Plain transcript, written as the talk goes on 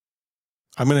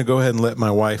I'm going to go ahead and let my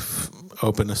wife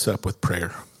open us up with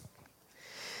prayer.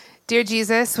 Dear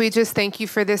Jesus, we just thank you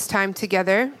for this time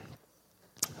together.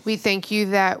 We thank you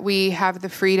that we have the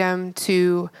freedom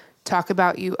to talk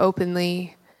about you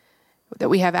openly, that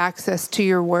we have access to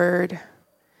your word,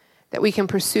 that we can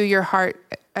pursue your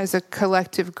heart as a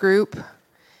collective group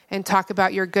and talk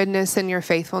about your goodness and your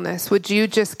faithfulness. Would you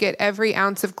just get every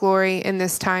ounce of glory in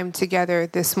this time together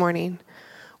this morning?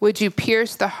 Would you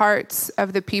pierce the hearts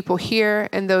of the people here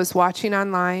and those watching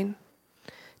online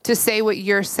to say what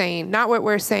you're saying, not what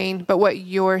we're saying, but what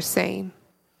you're saying?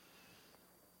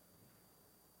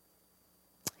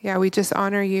 Yeah, we just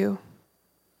honor you.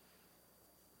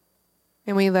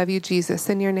 And we love you, Jesus.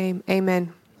 In your name,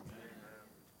 amen.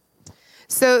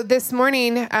 So this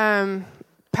morning,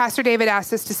 Pastor David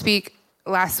asked us to speak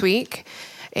last week.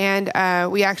 And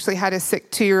we actually had a sick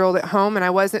 2-year-old at home, and I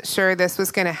wasn't sure this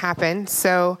was going to happen.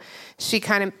 So she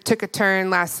kind of took a turn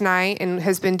last night and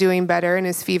has been doing better and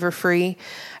is fever-free.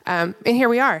 And here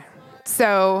we are.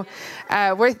 So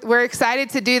we're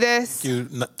excited to do this.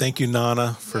 Thank you,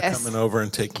 Nana, for coming over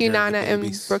and taking care of the Nana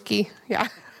babies. and Brookie, yeah,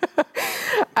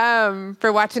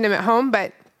 for watching them at home.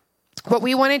 But what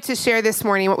we wanted to share this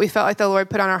morning, what we felt like the Lord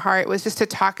put on our heart, was just to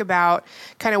talk about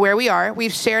kind of where we are.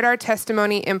 We've shared our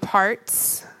testimony in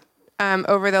parts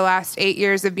over the last 8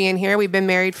 years of being here. We've been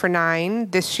married for 9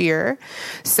 this year.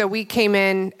 So we came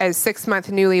in as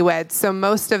 6-month newlyweds. So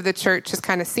most of the church has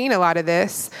kind of seen a lot of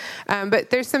this.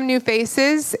 But there's some new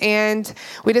faces, and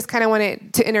we just kind of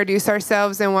wanted to introduce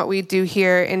ourselves and what we do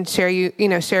here and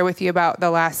share with you about the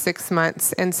last 6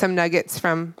 months and some nuggets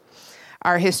from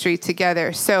our history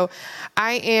together. So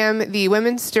I am the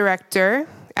women's director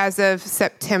as of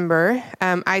September.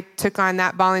 I took on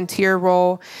that volunteer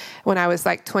role when I was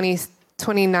like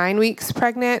 29 weeks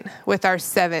pregnant with our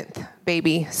 7th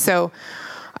baby. So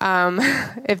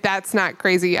if that's not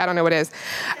crazy, I don't know what is.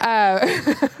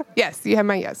 Yes, you have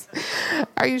my yes.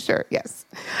 Are you sure? Yes.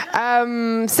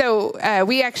 So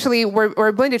we actually we're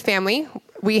a blended family.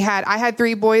 I had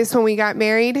 3 boys when we got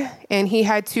married, and he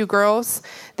had 2 girls.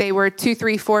 They were 2,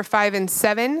 3, 4, 5, and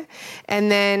 7.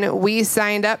 And then we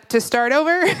signed up to start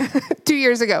over 2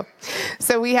 years ago.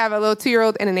 So we have a little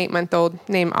 2-year-old and an 8-month-old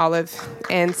named Olive.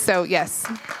 And so, yes,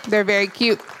 they're very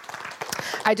cute.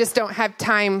 I just don't have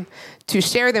time to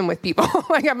share them with people.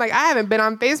 I'm like, I haven't been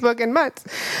on Facebook in months.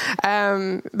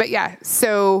 But yeah,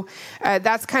 so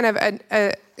that's kind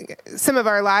of some of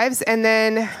our lives. And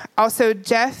then also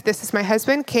Jeff, this is my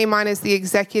husband, came on as the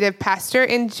executive pastor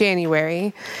in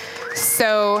January.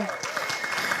 So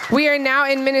we are now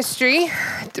in ministry,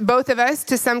 both of us,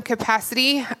 to some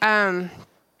capacity,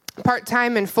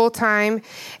 part-time and full-time,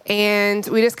 and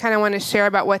we just kind of want to share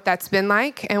about what that's been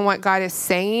like and what God is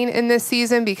saying in this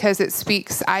season, because it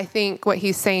speaks, I think what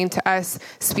he's saying to us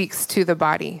speaks to the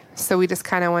body. So we just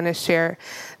kind of want to share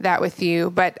that with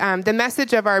you. But the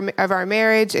message of our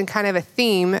marriage and kind of a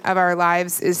theme of our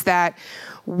lives is that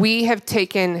we have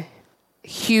taken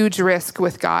huge risk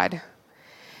with God.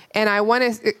 And I want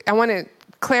to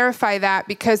clarify that,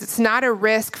 because it's not a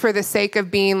risk for the sake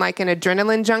of being like an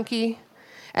adrenaline junkie.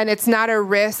 And it's not a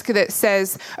risk that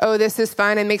says, oh, this is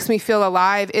fun and makes me feel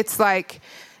alive. It's like,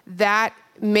 that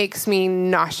makes me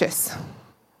nauseous.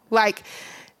 Like,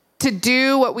 to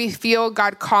do what we feel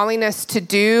God calling us to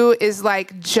do is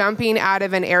like jumping out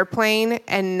of an airplane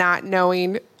and not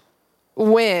knowing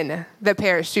when the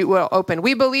parachute will open.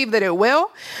 We believe that it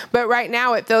will, but right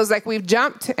now it feels like we've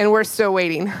jumped and we're still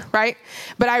waiting, right?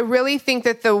 But I really think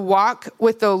that the walk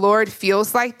with the Lord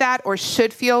feels like that, or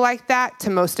should feel like that to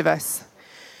most of us.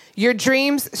 Your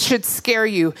dreams should scare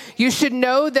you. You should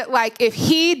know that, like, if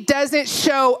he doesn't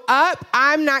show up,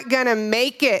 I'm not going to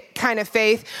make it kind of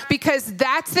faith, because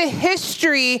that's the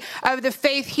history of the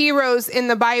faith heroes in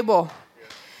the Bible.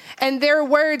 And their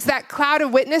words, that cloud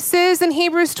of witnesses in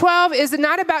Hebrews 12, is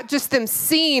not about just them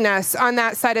seeing us on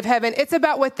that side of heaven. It's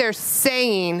about what they're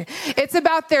saying. It's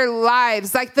about their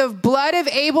lives. Like, the blood of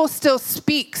Abel still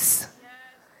speaks.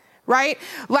 Right?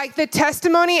 Like, the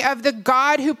testimony of the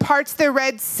God who parts the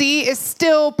Red Sea is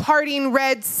still parting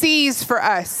Red Seas for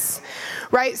us,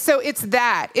 right? So it's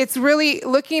that. It's really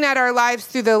looking at our lives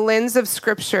through the lens of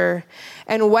Scripture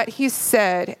and what he's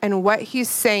said and what he's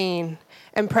saying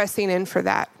and pressing in for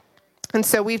that. And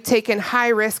so we've taken high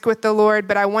risk with the Lord,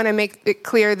 but I want to make it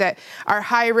clear that our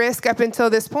high risk up until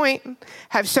this point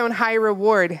have shown high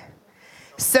reward.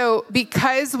 So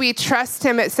because we trust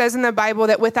him, it says in the Bible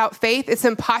that without faith, it's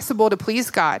impossible to please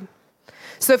God.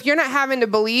 So if you're not having to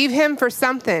believe him for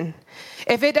something,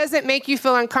 if it doesn't make you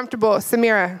feel uncomfortable,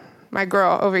 Samira, my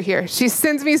girl over here. She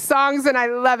sends me songs and I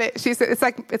love it. She said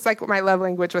it's like my love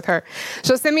language with her.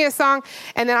 She'll send me a song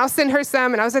and then I'll send her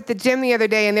some. And I was at the gym the other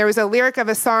day and there was a lyric of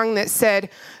a song that said,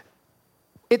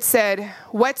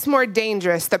 what's more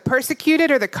dangerous, the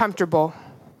persecuted or the comfortable?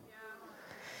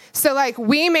 So like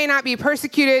we may not be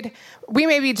persecuted, we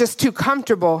may be just too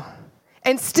comfortable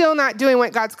and still not doing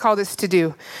what God's called us to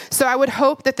do. So I would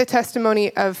hope that the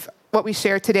testimony of what we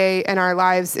share today in our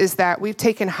lives is that we've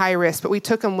taken high risks, but we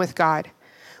took them with God.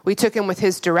 We took them with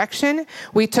his direction.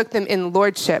 We took them in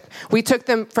lordship. We took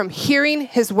them from hearing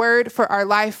his word for our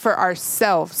life, for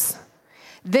ourselves.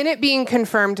 Then it being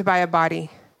confirmed by a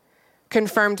body,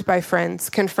 confirmed by friends,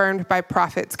 confirmed by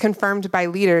prophets, confirmed by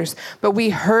leaders. But we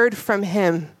heard from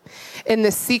him in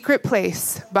the secret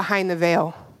place behind the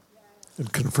veil.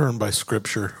 And confirmed by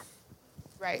scripture.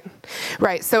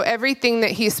 Right. So everything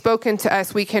that he's spoken to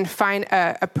us, we can find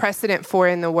a precedent for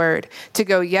in the word to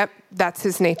go, yep, that's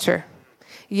his nature.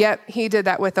 Yep, he did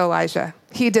that with Elijah.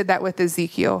 He did that with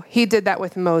Ezekiel. He did that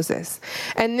with Moses.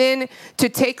 And then to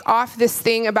take off this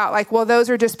thing about like, well, those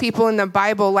are just people in the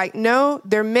Bible. Like, no,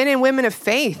 they're men and women of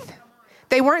faith.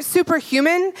 They weren't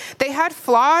superhuman. They had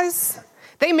flaws.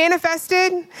 They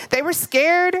manifested. They were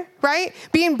scared, right?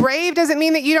 Being brave doesn't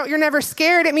mean that you're never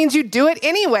scared. It means you do it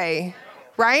anyway.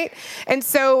 Right? And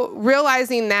so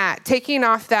realizing that, taking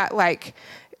off that like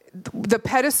the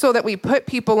pedestal that we put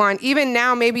people on, even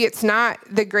now, maybe it's not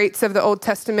the greats of the Old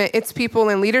Testament. It's people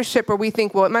in leadership where we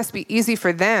think, well, it must be easy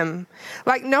for them.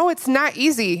 Like, no, it's not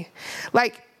easy.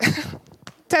 Like,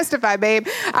 testify, babe.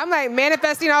 I'm like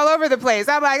manifesting all over the place.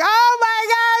 I'm like, oh my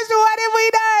gosh,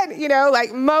 what have we done?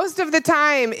 Like most of the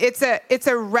time it's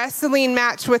a wrestling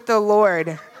match with the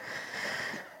Lord.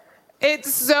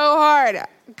 It's so hard.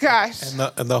 Gosh.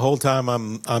 And the whole time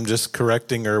I'm just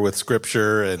correcting her with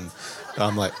scripture and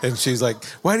I'm like, and she's like,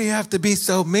 why do you have to be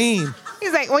so mean?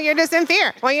 He's like, well, you're just in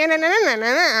fear. Well, no.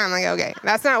 I'm like, okay,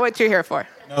 that's not what you're here for.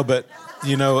 No, but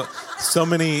so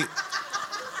many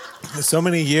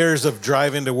years of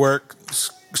driving to work,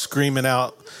 screaming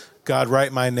out, God,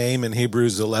 write my name in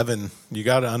Hebrews 11. You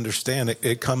got to understand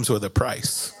it comes with a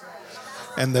price.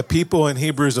 And the people in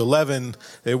Hebrews 11,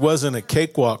 it wasn't a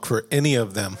cakewalk for any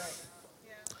of them.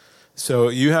 So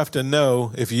you have to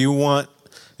know if you want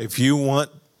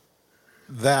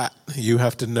that, you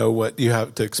have to know what you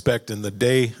have to expect. And the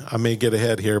day, I may get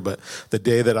ahead here, but the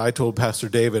day that I told Pastor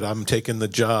David I'm taking the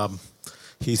job,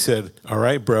 he said, all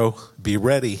right, bro, be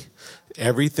ready.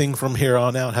 Everything from here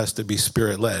on out has to be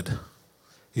spirit-led.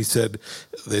 He said,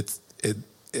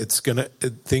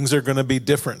 things are gonna be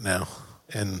different now.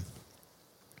 And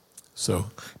so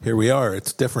here we are.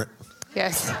 It's different.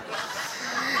 Yes.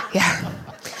 Yeah.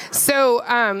 So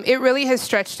it really has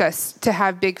stretched us to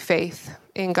have big faith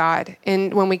in God.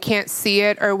 And when we can't see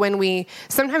it, or when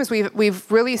sometimes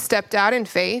we've really stepped out in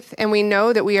faith and we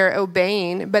know that we are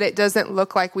obeying, but it doesn't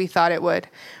look like we thought it would,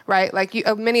 right? Like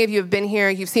many of you have been here.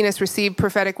 You've seen us receive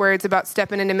prophetic words about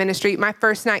stepping into ministry. My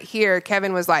first night here,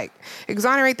 Kevin was like,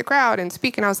 exonerate the crowd and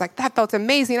speak. And I was like, that felt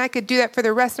amazing. I could do that for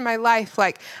the rest of my life.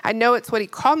 Like, I know it's what he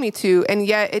called me to, and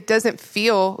yet it doesn't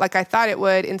feel like I thought it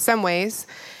would in some ways.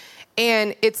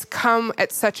 And it's come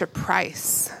at such a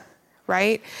price,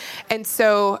 right? And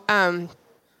so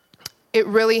it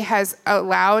really has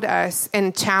allowed us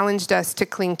and challenged us to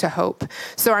cling to hope.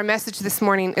 So our message this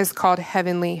morning is called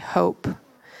Heavenly Hope.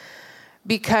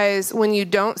 Because when you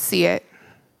don't see it,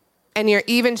 and you're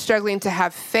even struggling to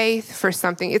have faith for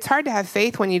something, it's hard to have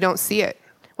faith when you don't see it,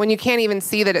 when you can't even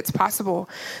see that it's possible.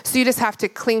 So you just have to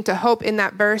cling to hope. In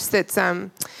that verse that's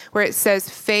where it says,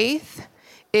 faith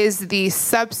is the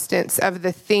substance of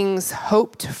the things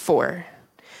hoped for.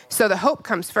 So the hope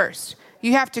comes first.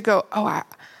 You have to go, I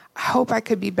hope I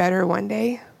could be better one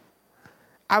day.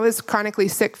 I was chronically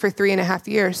sick for 3.5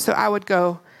 years. So I would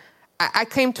go, I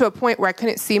came to a point where I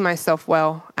couldn't see myself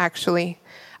well, actually.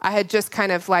 I had just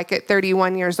kind of like at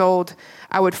 31 years old,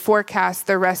 I would forecast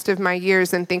the rest of my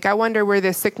years and think, I wonder where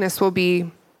this sickness will be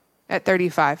at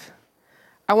 35.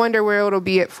 I wonder where it'll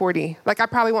be at 40. Like I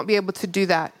probably won't be able to do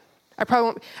that.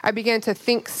 I began to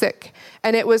think sick.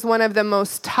 And it was one of the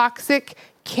most toxic,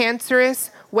 cancerous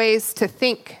ways to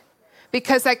think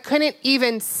because I couldn't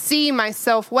even see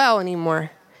myself well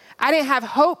anymore. I didn't have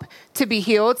hope to be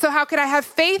healed. So how could I have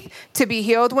faith to be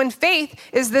healed when faith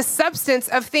is the substance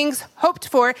of things hoped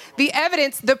for, the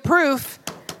evidence, the proof,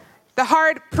 the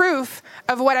hard proof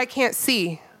of what I can't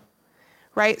see,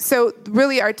 right? So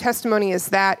really our testimony is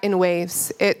that in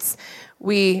waves.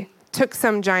 We took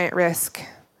some giant risk.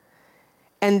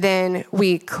 And then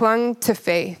we clung to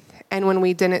faith. And when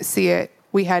we didn't see it,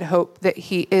 we had hope that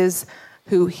he is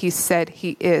who he said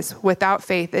he is. Without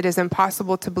faith, it is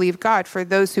impossible to believe God. For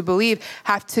those who believe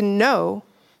have to know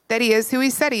that he is who he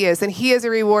said he is, and he is a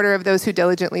rewarder of those who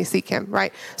diligently seek him,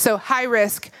 right? So high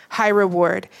risk, high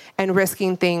reward, and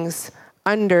risking things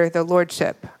under the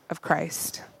lordship of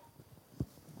Christ.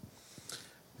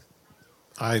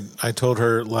 I told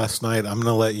her last night, I'm going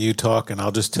to let you talk, and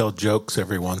I'll just tell jokes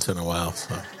every once in a while.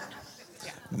 So.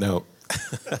 No.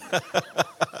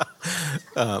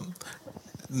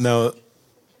 No,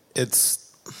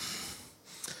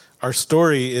 our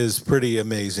story is pretty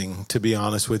amazing, to be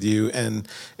honest with you. And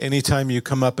anytime you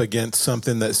come up against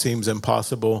something that seems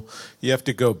impossible, you have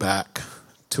to go back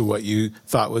to what you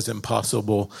thought was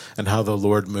impossible and how the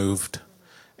Lord moved.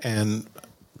 And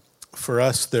for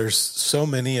us, there's so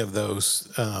many of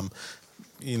those.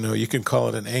 You can call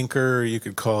it an anchor, you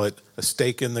could call it a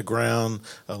stake in the ground,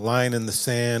 a line in the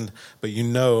sand, but you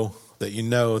know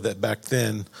that back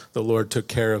then the Lord took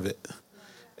care of it.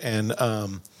 And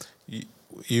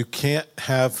you can't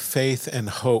have faith and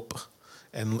hope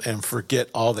and forget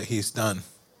all that he's done.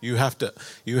 You have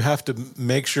to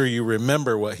make sure you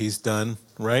remember what he's done,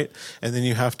 right? And then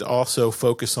you have to also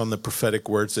focus on the prophetic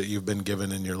words that you've been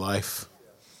given in your life.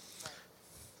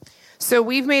 So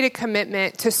we've made a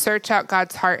commitment to search out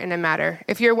God's heart in a matter.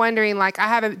 If you're wondering, like, I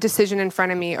have a decision in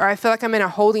front of me, or I feel like I'm in a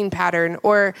holding pattern,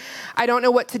 or I don't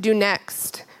know what to do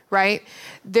next, right?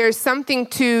 There's something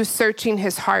to searching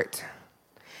his heart.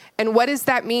 And what does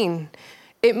that mean?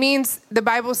 It means the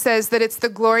Bible says that it's the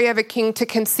glory of a king to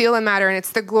conceal a matter, and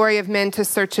it's the glory of men to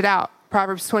search it out.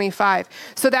 Proverbs 25.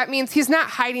 So that means he's not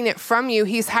hiding it from you,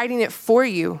 he's hiding it for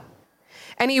you.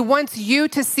 And he wants you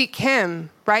to seek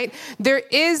him, right? There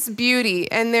is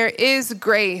beauty and there is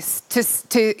grace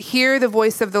to hear the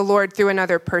voice of the Lord through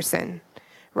another person,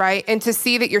 right? And to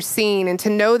see that you're seen and to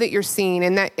know that you're seen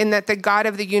and that the God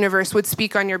of the universe would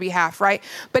speak on your behalf, right?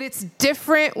 But it's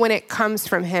different when it comes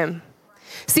from him.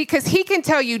 See, because he can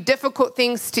tell you difficult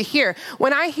things to hear.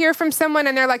 When I hear from someone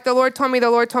and they're like, the Lord told me, the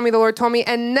Lord told me, the Lord told me,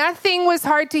 and nothing was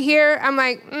hard to hear, I'm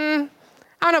like,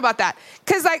 I don't know about that.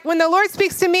 Because like when the Lord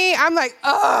speaks to me, I'm like,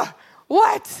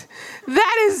 what?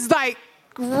 That is like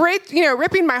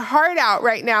ripping my heart out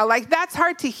right now. Like that's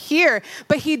hard to hear.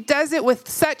 But he does it with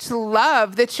such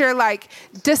love that you're like,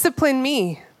 discipline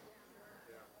me.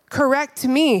 Correct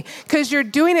me. Because you're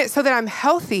doing it so that I'm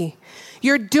healthy.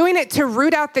 You're doing it to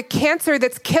root out the cancer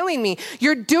that's killing me.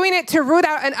 You're doing it to root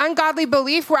out an ungodly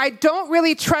belief where I don't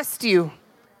really trust you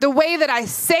the way that I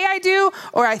say I do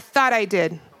or I thought I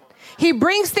did. He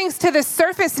brings things to the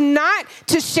surface not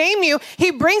to shame you. He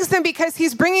brings them because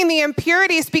he's bringing the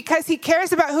impurities because he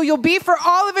cares about who you'll be for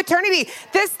all of eternity.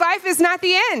 This life is not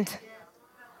the end.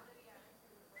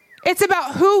 It's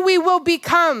about who we will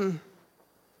become.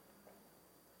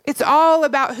 It's all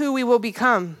about who we will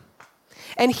become.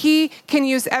 And he can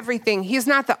use everything. He's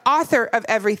not the author of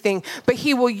everything, but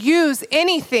he will use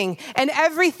anything and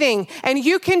everything. And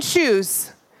you can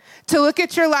choose to look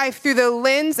at your life through the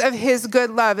lens of his good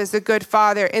love as a good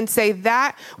father and say,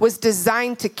 that was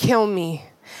designed to kill me.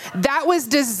 That was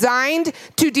designed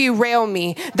to derail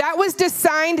me. That was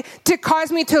designed to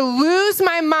cause me to lose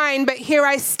my mind. But here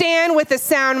I stand with the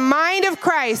sound mind of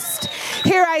Christ.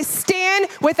 Here I stand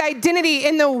with identity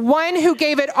in the one who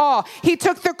gave it all. He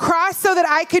took the cross so that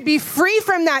I could be free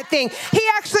from that thing. He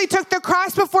actually took the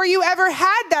cross before you ever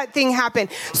had that thing happen.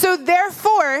 So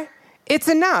therefore, it's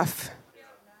enough.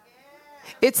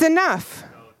 It's enough.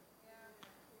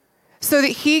 So that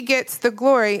he gets the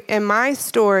glory in my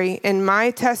story, in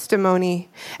my testimony.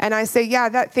 And I say, yeah,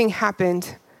 that thing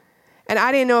happened. And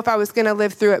I didn't know if I was going to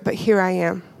live through it, but here I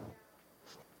am.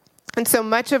 And so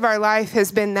much of our life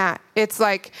has been that. It's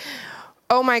like,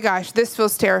 oh my gosh, this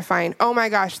feels terrifying. Oh my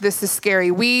gosh, this is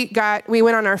scary. We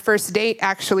went on our first date,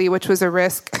 actually, which was a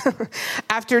risk,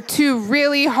 after 2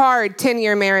 really hard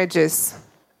 10-year marriages.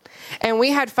 And we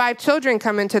had 5 children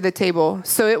come into the table.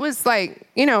 So it was like,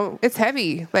 it's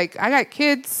heavy. Like, I got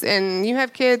kids and you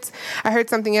have kids. I heard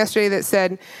something yesterday that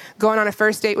said going on a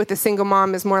first date with a single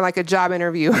mom is more like a job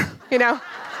interview,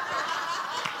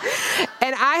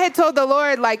 And I had told the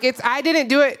Lord, I didn't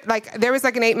do it. There was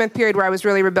an 8-month period where I was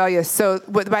really rebellious. So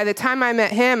by the time I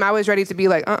met him, I was ready to be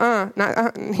like,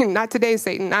 not today,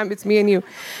 Satan. It's me and you.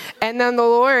 And then the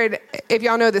Lord, if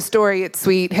y'all know the story, it's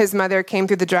sweet. His mother came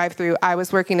through the drive-thru. I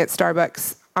was working at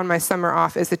Starbucks on my summer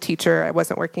off as a teacher. I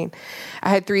wasn't working. I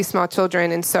had 3 small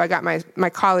children. And so I got my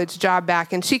college job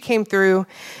back. And she came through.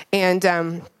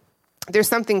 And there's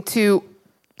something to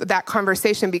that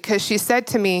conversation because she said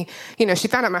to me, she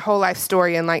found out my whole life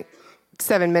story in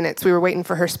 7 minutes. We were waiting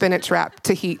for her spinach wrap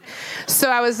to heat. So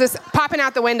I was just popping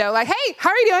out the window like, hey, how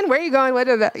are you doing? Where are you going? What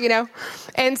are the, you know?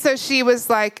 And so she was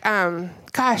like,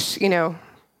 gosh, you know,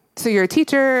 so you're a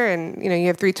teacher and, you know, you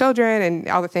have 3 children and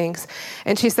all the things.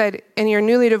 And she said, and you're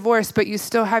newly divorced, but you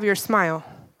still have your smile.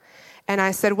 And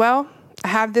I said, well, I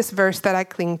have this verse that I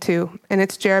cling to, and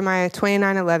it's Jeremiah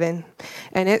 29:11.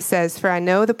 And it says, for I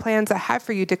know the plans I have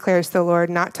for you, declares the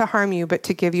Lord, not to harm you, but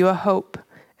to give you a hope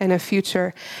and a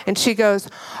future. And she goes,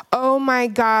 oh my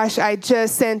gosh, I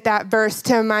just sent that verse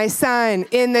to my son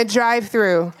in the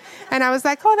drive-thru. And I was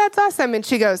like, oh, that's awesome. And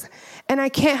she goes, and I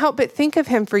can't help but think of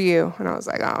him for you. And I was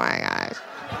like, oh my gosh,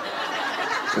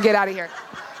 get out of here.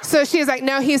 So she was like,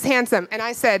 no, he's handsome. And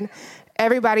I said,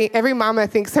 every mama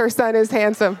thinks her son is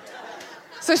handsome.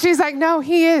 So she's like, no,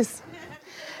 he is.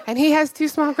 And he has 2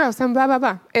 small girls and blah, blah,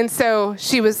 blah. And so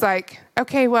she was like,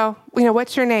 okay, well, you know,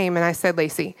 what's your name? And I said,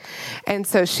 Lacey. And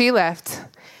so she left.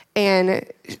 And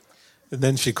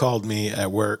then she called me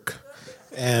at work.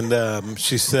 And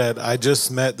she said, I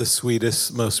just met the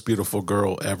sweetest, most beautiful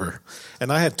girl ever.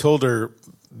 And I had told her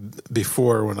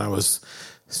before when I was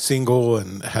single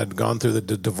and had gone through the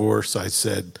divorce, I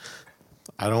said,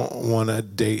 I don't want to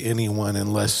date anyone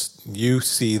unless you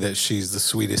see that she's the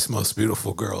sweetest, most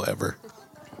beautiful girl ever.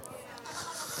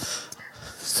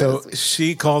 So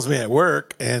she calls me at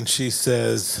work and she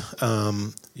says,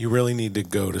 you really need to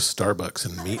go to Starbucks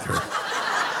and meet her.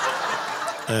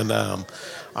 And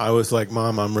I was like,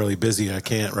 Mom, I'm really busy. I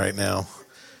can't right now.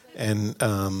 And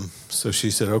so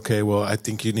she said, okay, well, I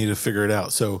think you need to figure it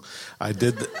out. So I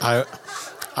did. I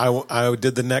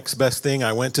did the next best thing.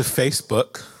 I went to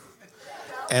Facebook.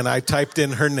 And I typed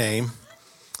in her name,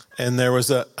 and there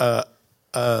was a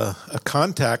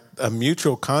contact, a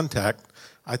mutual contact.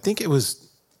 I think it was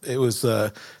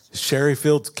Sherry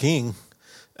Fields King.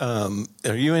 Are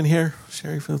you in here,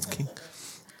 Sherry Fields King?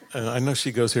 I know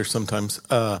she goes here sometimes.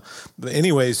 But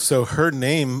anyways, so her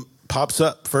name pops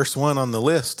up, first one on the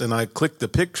list, and I click the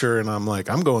picture, and I'm like,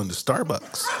 I'm going to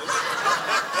Starbucks.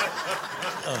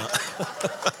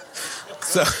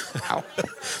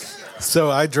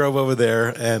 So I drove over there,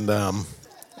 and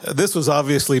this was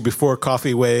obviously before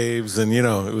coffee waves, and you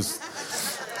know,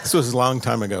 this was a long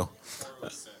time ago.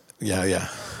 Yeah.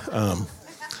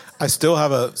 I still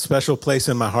have a special place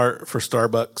in my heart for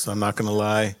Starbucks. I'm not going to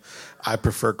lie. I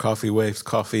prefer coffee waves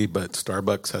coffee, but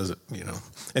Starbucks has it, you know.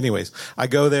 Anyways, I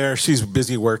go there. She's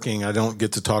busy working. I don't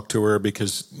get to talk to her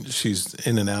because she's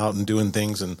in and out and doing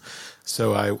things. And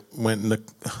so I went and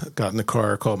got in the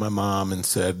car, called my mom, and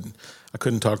said I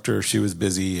couldn't talk to her. She was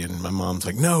busy. And my mom's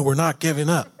like, no, we're not giving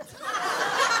up.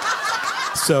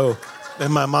 So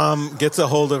then my mom gets a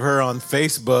hold of her on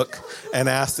Facebook and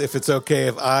asks if it's okay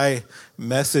if I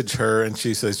message her. And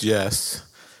she says yes.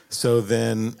 So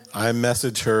then I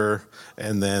message her,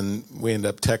 and then we end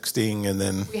up texting, and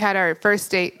then we had our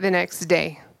first date the next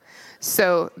day.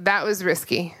 So that was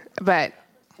risky, but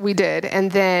we did. And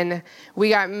then we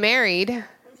got married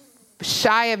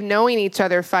shy of knowing each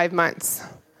other 5 months,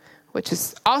 which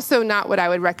is also not what I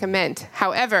would recommend.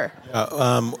 However,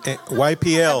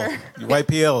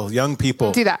 YPL, young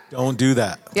people, don't do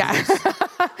that. Yeah.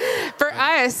 For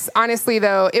us, honestly,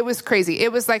 though, it was crazy.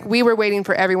 It was like we were waiting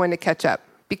for everyone to catch up,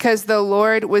 because the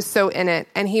Lord was so in it,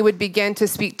 and he would begin to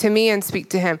speak to me and speak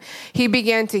to him. He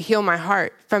began to heal my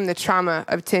heart from the trauma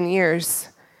of 10 years.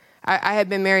 I had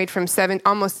been married from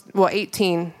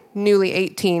 18, newly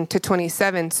 18 to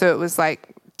 27. So it was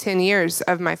like 10 years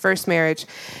of my first marriage.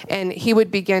 And he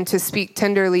would begin to speak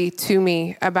tenderly to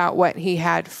me about what he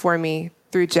had for me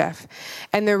through Jeff.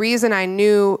 And the reason I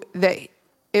knew that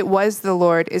it was the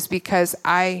Lord is because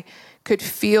I could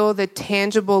feel the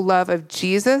tangible love of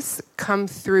Jesus come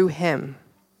through him.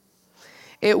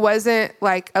 It wasn't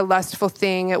like a lustful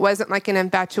thing. It wasn't like an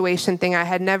infatuation thing. I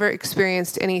had never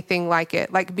experienced anything like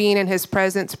it. Like being in his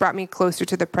presence brought me closer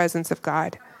to the presence of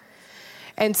God.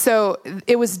 And so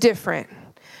it was different.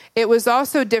 It was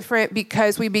also different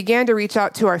because we began to reach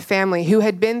out to our family who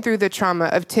had been through the trauma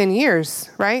of 10 years,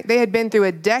 right? They had been through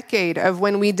a decade of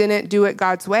when we didn't do it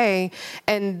God's way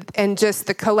and just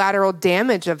the collateral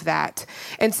damage of that.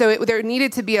 And so there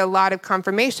needed to be a lot of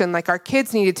confirmation, like our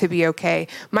kids needed to be okay.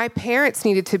 My parents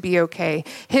needed to be okay.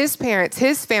 His parents,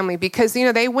 his family, because, you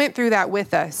know, they went through that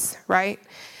with us, right?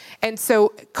 And so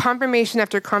confirmation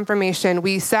after confirmation,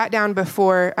 we sat down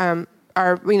before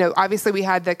obviously we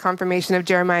had the confirmation of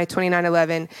Jeremiah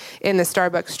 29:11 in the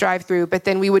Starbucks drive-thru, but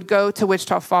then we would go to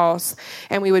Wichita Falls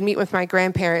and we would meet with my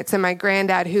grandparents, and my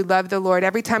granddad, who loved the Lord.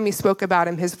 Every time we spoke about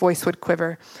him, his voice would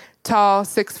quiver. Tall,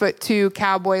 6'2",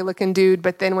 cowboy-looking dude,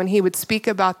 but then when he would speak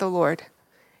about the Lord,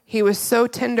 he was so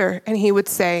tender, and he would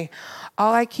say,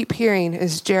 all I keep hearing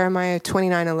is Jeremiah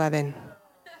 29:11.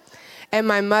 And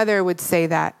my mother would say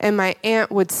that, and my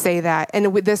aunt would say that,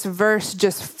 and this verse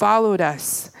just followed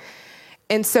us.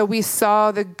 And so we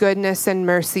saw the goodness and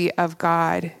mercy of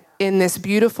God in this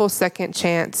beautiful second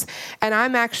chance. And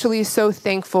I'm actually so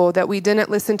thankful that we didn't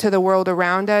listen to the world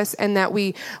around us and that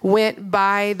we went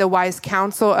by the wise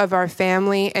counsel of our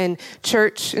family and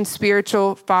church and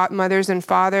spiritual mothers and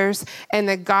fathers and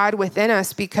the God within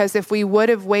us, because if we would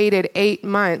have waited 8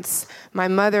 months, my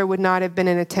mother would not have been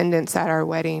in attendance at our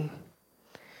wedding.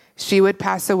 She would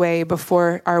pass away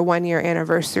before our 1-year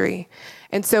anniversary.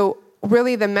 And so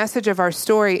really the message of our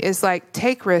story is like,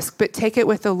 take risk, but take it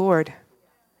with the Lord.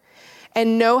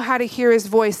 And know how to hear his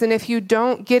voice. And if you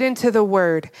don't, get into the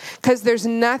word, because there's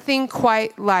nothing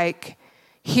quite like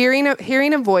hearing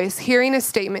a voice, hearing a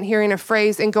statement, hearing a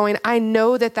phrase, and going, I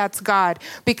know that that's God,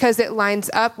 because it lines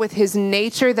up with his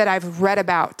nature that I've read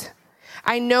about.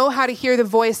 I know how to hear the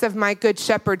voice of my good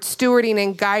shepherd stewarding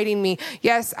and guiding me.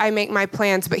 Yes, I make my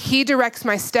plans, but he directs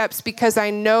my steps because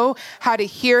I know how to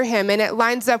hear him, and it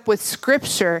lines up with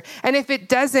scripture. And if it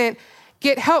doesn't,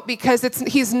 get help, because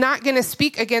he's not going to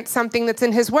speak against something that's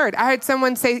in his word. I heard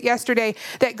someone say yesterday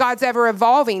that God's ever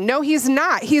evolving. No, he's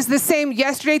not. He's the same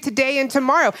yesterday, today, and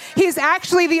tomorrow. He's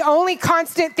actually the only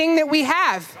constant thing that we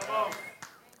have.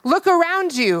 Look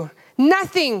around you.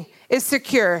 Nothing is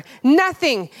secure.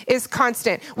 Nothing is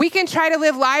constant. We can try to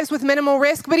live lives with minimal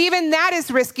risk, but even that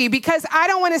is risky, because I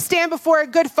don't want to stand before a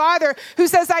good father who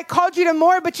says, I called you to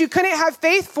more, but you couldn't have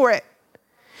faith for it.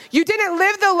 You didn't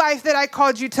live the life that I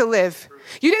called you to live.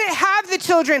 You didn't have the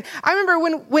children. I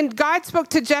remember when God spoke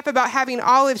to Jeff about having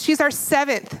Olive, she's our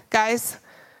 7th, guys.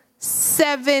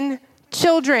 7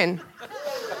 children.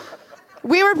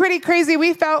 We were pretty crazy.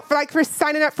 We felt like for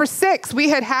signing up for 6. We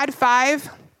had 5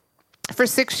 for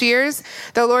 6 years.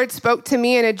 The Lord spoke to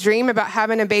me in a dream about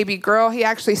having a baby girl. He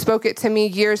actually spoke it to me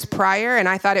years prior, and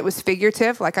I thought it was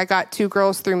figurative, like I got 2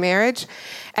 girls through marriage.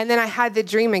 And then I had the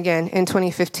dream again in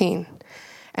 2015.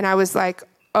 And I was like,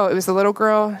 oh, it was a little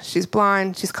girl. She's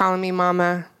blonde. She's calling me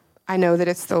mama. I know that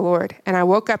it's the Lord. And I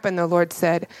woke up and the Lord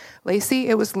said, Lacey,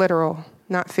 it was literal,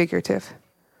 not figurative.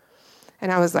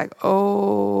 And I was like,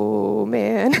 oh,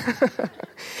 man.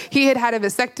 He had a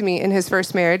vasectomy in his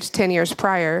first marriage 10 years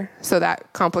prior, so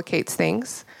that complicates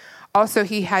things. Also,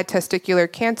 he had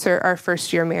testicular cancer our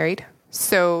first year married.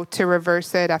 So to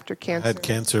reverse it after cancer. I had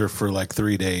cancer for like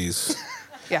 3 days.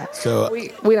 Yeah. So we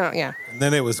don't, yeah. And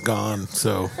then it was gone,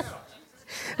 so.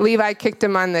 Levi kicked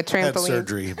him on the trampoline. Had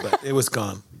surgery, but it was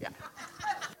gone. Yeah.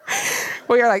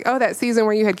 Well, you're like, oh, that season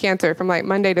where you had cancer from like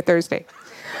Monday to Thursday.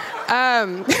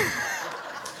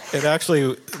 It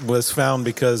actually was found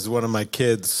because one of my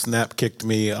kids snap kicked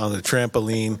me on a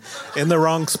trampoline in the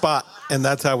wrong spot, and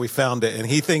that's how we found it. And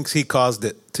he thinks he caused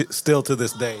it still to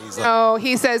this day. He's like, oh,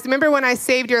 he says, remember when I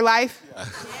saved your life?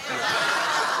 Yeah.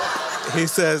 He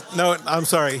says, no, I'm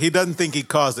sorry. He doesn't think he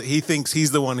caused it. He thinks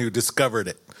he's the one who discovered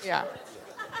it. Yeah.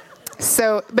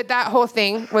 So, but that whole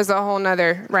thing was a whole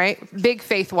nother, right? Big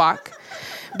faith walk,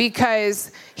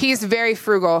 because he's very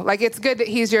frugal. Like, it's good that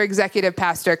he's your executive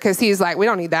pastor, because he's like, we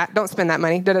don't need that. Don't spend that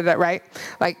money, right?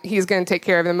 Like, he's going to take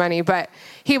care of the money. But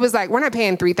he was like, we're not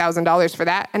paying $3,000 for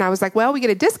that. And I was like, well, we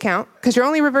get a discount because you're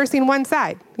only reversing one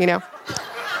side, you know?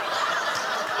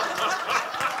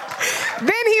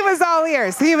 Then he was all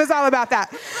ears. He was all about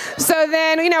that. So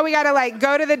then, we got to like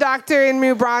go to the doctor in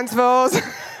New Braunfels.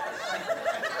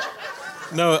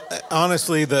 No,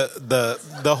 honestly,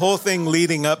 the whole thing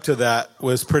leading up to that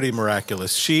was pretty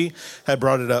miraculous. She had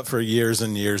brought it up for years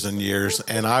and years and years,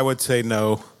 and I would say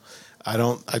no,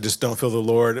 I just don't feel the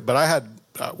Lord. But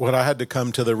what I had to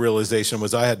come to the realization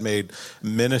was I had made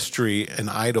ministry an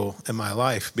idol in my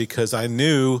life, because I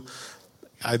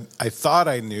thought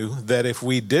I knew that if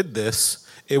we did this,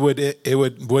 it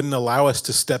wouldn't allow us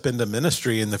to step into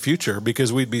ministry in the future,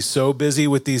 because we'd be so busy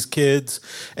with these kids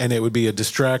and it would be a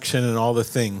distraction and all the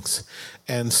things.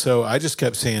 And so I just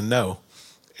kept saying no.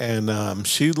 And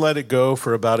she let it go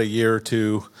for about a year or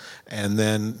 2, and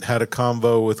then had a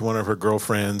convo with one of her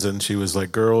girlfriends, and she was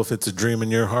like, girl, if it's a dream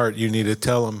in your heart, you need to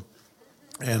tell him.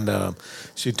 And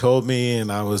she told me,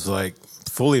 and I was like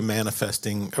fully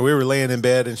manifesting. We were laying in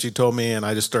bed and she told me, and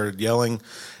I just started yelling.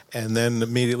 And then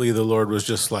immediately the Lord was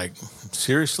just like,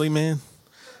 seriously, man?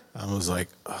 I was like,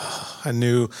 oh. I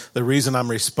knew the reason I'm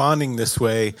responding this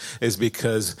way is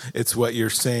because it's what you're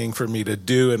saying for me to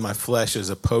do, and my flesh is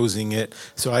opposing it.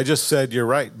 So I just said, you're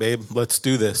right, babe, let's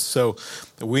do this. So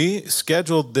we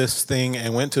scheduled this thing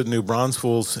and went to New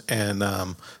Braunfels, and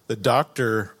the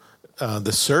doctor,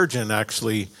 the surgeon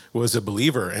actually was a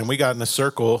believer. And we got in a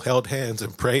circle, held hands,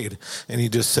 and prayed. And he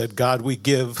just said, God, we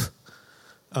give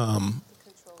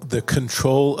the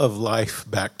control of life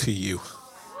back to you.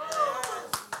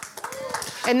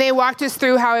 And they walked us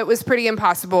through how it was pretty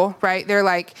impossible, right? They're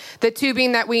like, the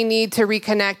tubing that we need to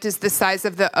reconnect is the size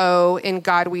of the O in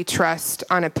God we trust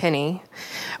on a penny.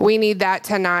 We need that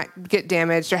to not get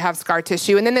damaged or have scar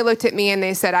tissue. And then they looked at me and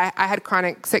they said, I had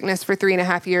chronic sickness for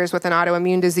 3.5 years with an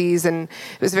autoimmune disease, and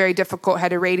it was very difficult. Had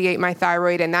to radiate my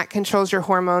thyroid, and that controls your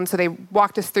hormones. So they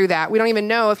walked us through that. We don't even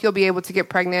know if you'll be able to get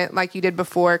pregnant like you did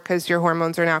before because your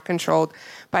hormones are now controlled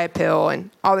by a pill and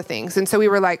all the things. And so we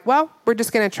were like, well, we're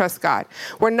just going to trust God.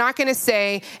 We're not going to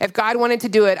say, if God wanted to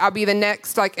do it, I'll be the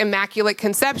next like immaculate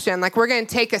conception. Like, we're going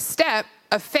to take a step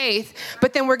of faith,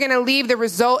 but then we're going to leave the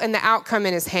result and the outcome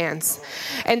in his hands.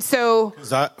 And so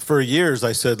for years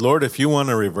I said, Lord, if you want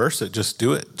to reverse it, just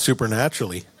do it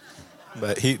supernaturally.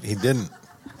 But he didn't.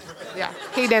 Yeah,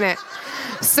 he didn't.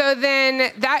 So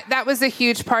then that was a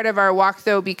huge part of our walk,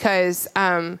 though, because,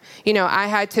 I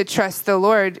had to trust the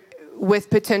Lord with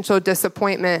potential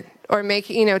disappointment, or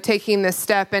taking this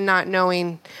step and not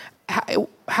knowing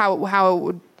how it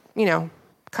would,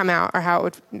 come out, or how it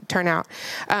would turn out.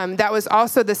 That was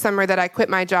also the summer that I quit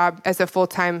my job as a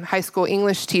full-time high school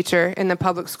English teacher in the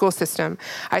public school system.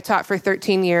 I taught for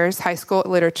 13 years high school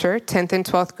literature, 10th and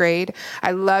 12th grade.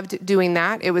 I loved doing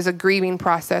that. It was a grieving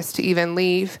process to even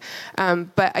leave.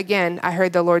 But again, I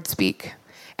heard the Lord speak.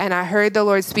 And I heard the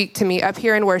Lord speak to me up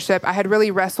here in worship. I had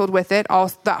really wrestled with it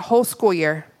that whole school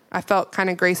year. I felt kind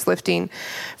of grace lifting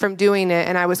from doing it.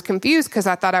 And I was confused because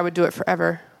I thought I would do it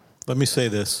forever. Let me say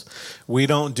this. We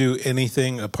don't do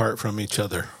anything apart from each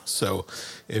other. So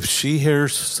if she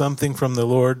hears something from the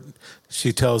Lord,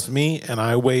 she tells me, and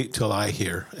I wait till I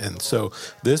hear. And so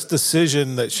this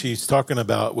decision that she's talking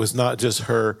about was not just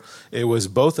her. It was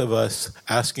both of us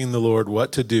asking the Lord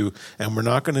what to do. And we're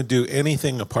not going to do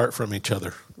anything apart from each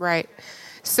other. Right.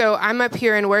 So I'm up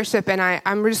here in worship, and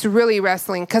I'm just really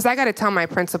wrestling because I got to tell my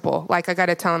principal. Like, I got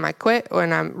to tell him I quit, or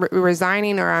I'm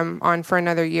resigning, or I'm on for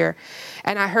another year.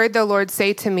 And I heard the Lord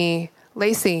say to me,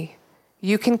 Lacey,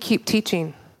 you can keep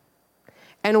teaching.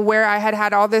 And where I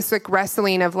had all this like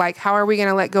wrestling of like, how are we going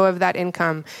to let go of that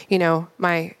income?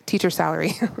 My teacher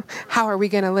salary. How are we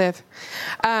going to live?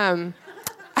 It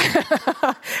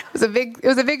was a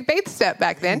big faith step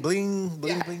back then. Bling,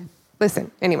 bling, yeah. Bling.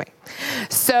 Listen, anyway.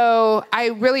 So I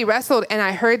really wrestled, and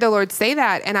I heard the Lord say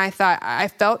that, and I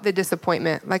felt the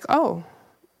disappointment, like, oh,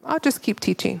 I'll just keep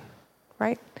teaching,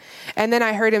 right? And then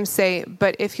I heard him say,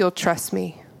 but if you'll trust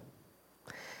me.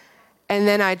 And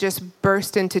then I just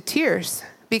burst into tears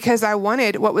because I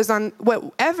wanted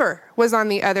whatever was on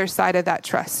the other side of that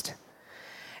trust.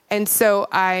 And so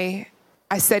I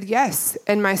said yes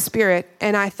in my spirit,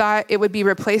 and I thought it would be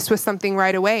replaced with something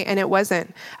right away, and it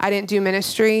wasn't. I didn't do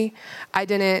ministry. I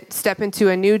didn't step into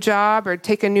a new job or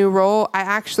take a new role. I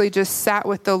actually just sat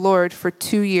with the Lord for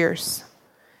 2 years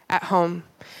at home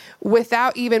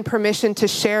without even permission to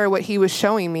share what he was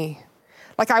showing me.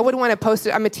 Like, I wouldn't want to post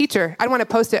it. I'm a teacher. I'd want to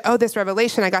post it. Oh, this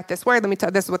revelation, I got this word. Let me tell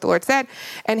you, this is what the Lord said.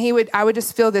 And I would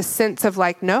just feel this sense of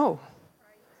like, no,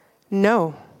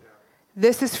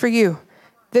 this is for you.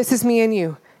 This is me and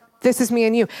you. This is me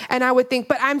and you. And I would think,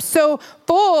 but I'm so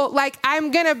full, like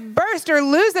I'm going to burst or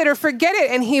lose it or forget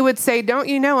it. And he would say, don't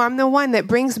you know, I'm the one that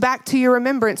brings back to your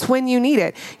remembrance when you need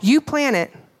it. You plan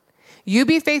it. You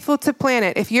be faithful to plan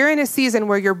it. If you're in a season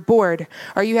where you're bored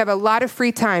or you have a lot of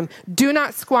free time, do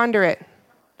not squander it.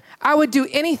 I would do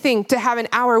anything to have an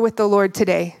hour with the Lord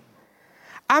today.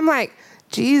 I'm like,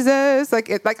 Jesus,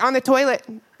 like on the toilet.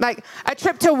 Like, a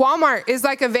trip to Walmart is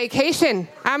like a vacation.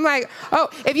 I'm like, oh,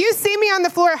 if you see me on the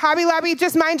floor at Hobby Lobby,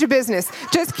 just mind your business.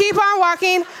 Just keep on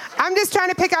walking. I'm just trying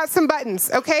to pick out some buttons,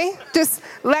 okay? Just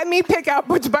let me pick out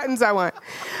which buttons I want.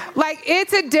 Like,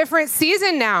 it's a different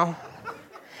season now.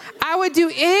 I would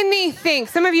do anything.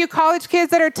 Some of you college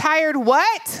kids that are tired,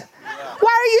 what?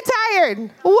 Why are you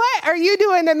tired? What are you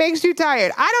doing that makes you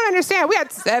tired? I don't understand. We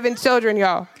had 7 children,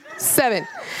 y'all. 7.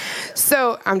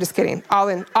 So I'm just kidding. All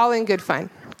in good fun.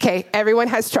 Okay, everyone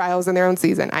has trials in their own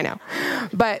season, I know.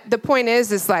 But the point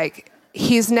is like,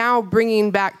 he's now bringing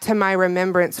back to my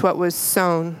remembrance what was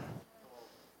sown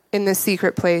in the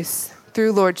secret place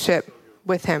through lordship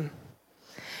with him.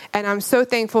 And I'm so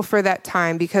thankful for that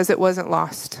time because it wasn't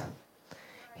lost.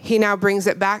 He now brings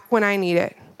it back when I need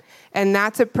it. And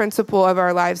that's a principle of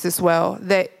our lives as well,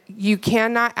 that you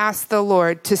cannot ask the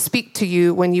Lord to speak to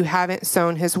you when you haven't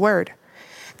sown his word.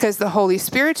 Because the Holy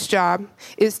Spirit's job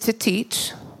is to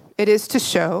teach, it is to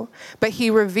show, but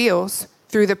he reveals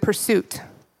through the pursuit.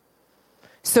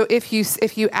 So if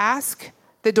you ask,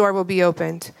 the door will be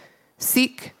opened.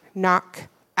 Seek, knock,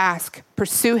 ask,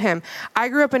 pursue him. I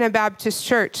grew up in a Baptist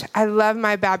church. I love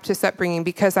my Baptist upbringing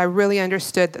because I really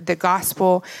understood the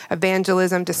gospel,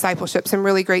 evangelism, discipleship, some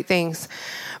really great things.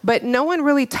 But no one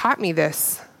really taught me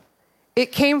this.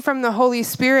 It came from the Holy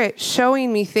Spirit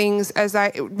showing me things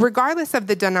regardless of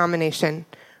the denomination,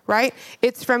 right?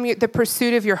 It's from the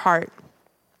pursuit of your heart.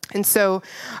 And so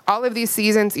all of these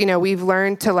seasons, we've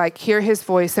learned to hear his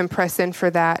voice and press in for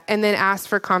that, and then ask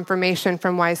for confirmation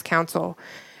from wise counsel.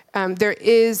 There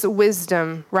is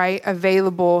wisdom, right,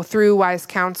 available through wise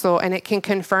counsel, and it can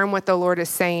confirm what the Lord is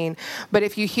saying. But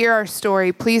if you hear our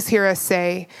story, please hear us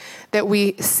say that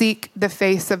we seek the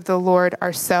face of the Lord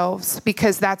ourselves,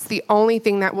 because that's the only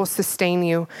thing that will sustain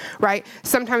you, right?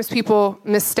 Sometimes people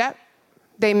misstep,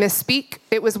 they misspeak.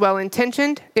 It was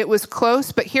well-intentioned, it was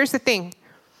close, but here's the thing.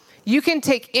 You can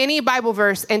take any Bible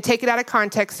verse and take it out of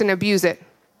context and abuse it.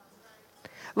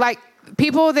 Like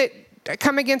people that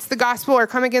come against the gospel or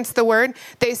come against the word,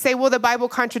 they say, well, the Bible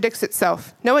contradicts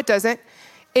itself. No, it doesn't.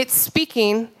 It's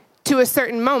speaking to a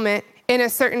certain moment in a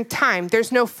certain time.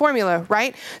 There's no formula,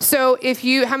 right? So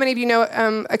how many of you know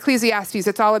Ecclesiastes?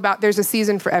 It's all about there's a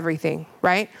season for everything,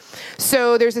 right?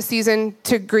 So there's a season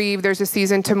to grieve, there's a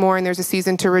season to mourn, there's a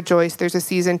season to rejoice, there's a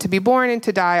season to be born and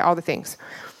to die, all the things.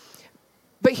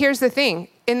 But here's the thing.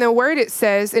 In the word it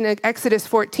says in Exodus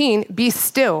 14, be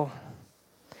still.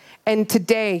 And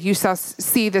today you shall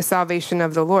see the salvation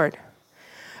of the Lord.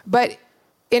 But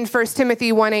in 1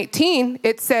 Timothy 1:18,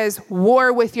 it says,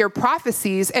 war with your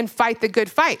prophecies and fight the good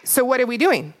fight. So what are we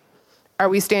doing? Are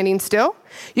we standing still?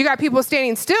 You got people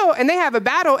standing still and they have a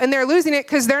battle and they're losing it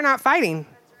because they're not fighting.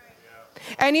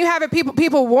 And you have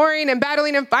people warring and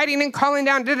battling and fighting and calling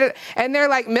down, and they're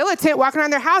like militant walking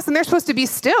around their house and they're supposed to be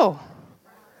still.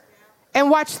 And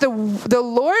watch the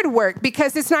Lord work,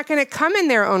 because it's not going to come in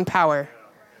their own power.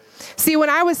 See, when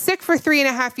I was sick for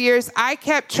 3.5 years, I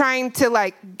kept trying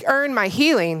to earn my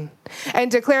healing and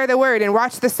declare the word and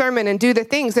watch the sermon and do the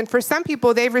things. And for some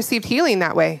people, they've received healing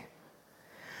that way.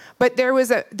 But there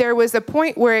was a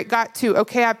point where it got to,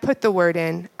 okay, I put the word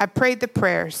in, I prayed the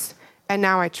prayers, and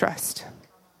now I trust.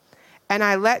 And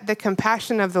I let the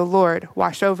compassion of the Lord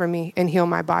wash over me and heal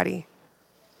my body.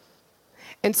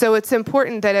 And so it's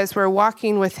important that as we're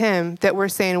walking with him, that we're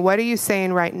saying, what are you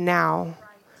saying right now?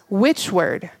 Which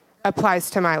word applies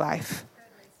to my life?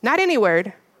 Not any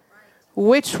word.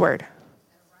 Which word?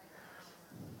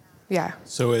 Yeah.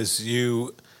 So just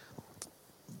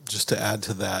to add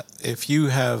to that, if you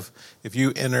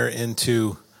enter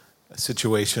into a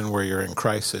situation where you're in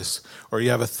crisis, or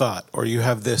you have a thought, or you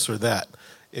have this or that,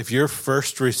 if your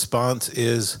first response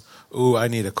is, ooh, I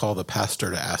need to call the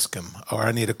pastor to ask him, or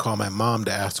I need to call my mom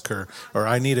to ask her, or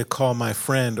I need to call my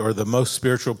friend or the most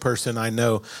spiritual person I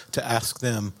know to ask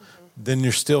them, then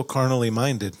you're still carnally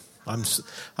minded.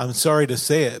 I'm sorry to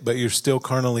say it, but you're still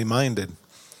carnally minded.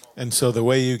 And so the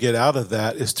way you get out of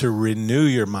that is to renew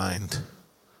your mind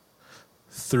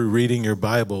through reading your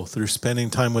Bible, through spending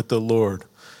time with the Lord.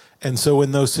 And so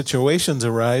when those situations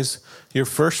arise, your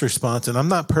first response, and I'm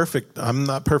not perfect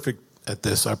at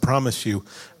this, I promise you,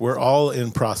 we're all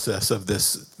in process of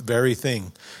this very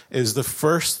thing, is the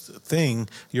first thing,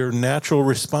 your natural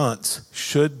response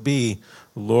should be,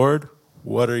 Lord,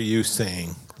 what are you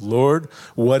saying? Lord,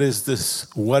 what is this?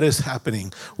 What is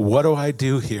happening? What do I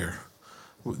do here?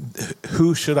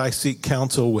 Who should I seek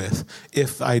counsel with?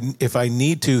 If I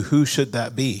need to, who should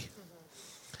that be?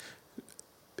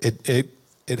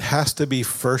 It has to be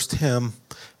first him,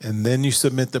 and then you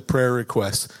submit the prayer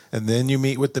requests, and then you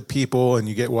meet with the people and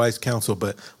you get wise counsel,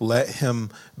 but let him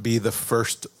be the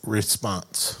first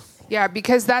response. Yeah,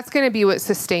 because that's going to be what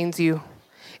sustains you.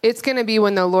 It's going to be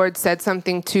when the Lord said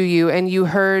something to you and you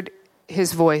heard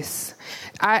his voice.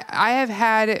 I have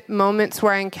had moments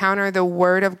where I encounter the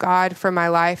word of God for my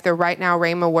life, the right now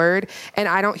Rhema word, and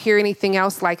I don't hear anything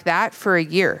else like that for a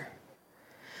year.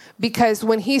 Because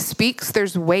when he speaks,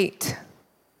 there's weight.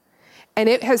 And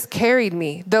it has carried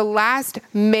me. The last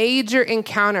major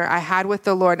encounter I had with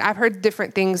the Lord, I've heard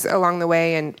different things along the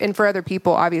way and for other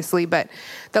people, obviously, but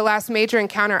the last major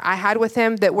encounter I had with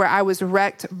him, that where I was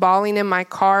wrecked, bawling in my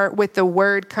car with the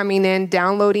word coming in,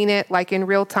 downloading it like in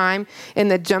real time in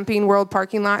the Jumping World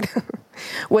parking lot,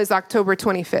 was October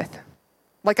 25th.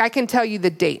 Like I can tell you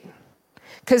the date.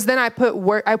 Because then I put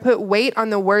weight on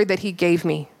the word that he gave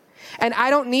me. And I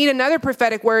don't need another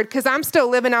prophetic word because I'm still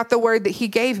living out the word that he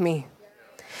gave me.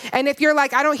 And if you're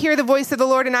like, I don't hear the voice of the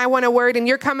Lord and I want a word, and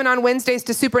you're coming on Wednesdays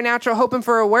to Supernatural hoping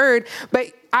for a word, but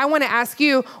I want to ask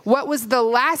you, what was the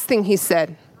last thing he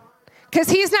said? Because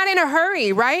he's not in a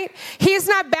hurry, right? He's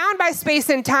not bound by space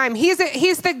and time. He's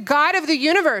the God of the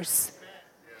universe.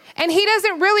 And he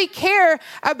doesn't really care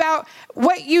about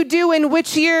what you do in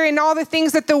which year and all the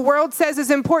things that the world says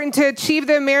is important to achieve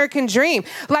the American dream.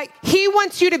 Like, he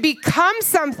wants you to become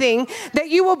something that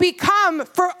you will become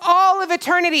for all of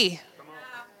eternity.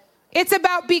 It's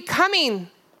about becoming.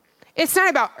 It's not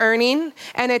about earning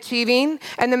and achieving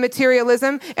and the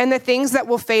materialism and the things that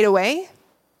will fade away.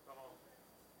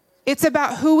 It's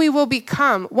about who we will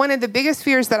become. One of the biggest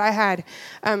fears that I had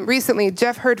recently,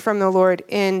 Jeff heard from the Lord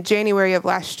in January of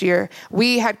last year.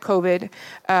 We had COVID.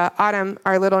 Autumn,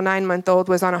 our little 9-month-old,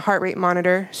 was on a heart rate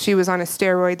monitor. She was on a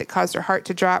steroid that caused her heart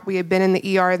to drop. We had been in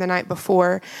the ER the night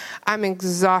before. I'm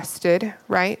exhausted,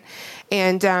 right?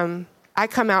 And I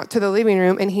come out to the living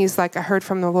room, and he's like, I heard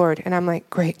from the Lord. And I'm like,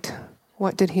 great.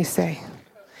 What did he say?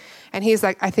 And he's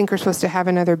like, I think we're supposed to have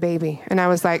another baby. And I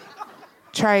was like,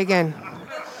 try again.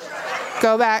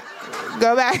 Go back.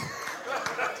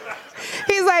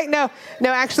 He's like, no,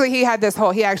 actually he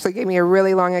actually gave me a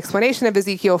really long explanation of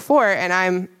Ezekiel 4, and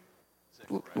I'm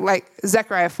like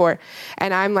Zechariah 4.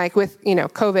 And I'm like with,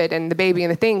 COVID and the baby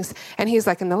and the things. And he's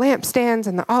like, and the lampstands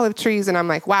and the olive trees. And I'm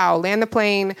like, wow, land the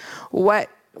plane. What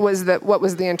was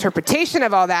the interpretation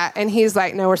of all that? And he's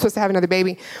like, no, we're supposed to have another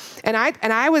baby. And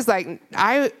I was like,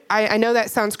 I know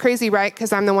that sounds crazy, right?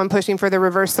 Because I'm the one pushing for the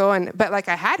reversal. But like,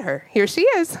 I had her. Here she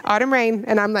is, Autumn Rain.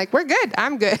 And I'm like, we're good.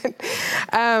 I'm good.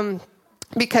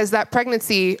 Because that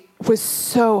pregnancy was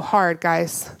so hard,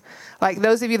 guys. Like,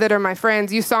 those of you that are my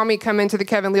friends, you saw me come into the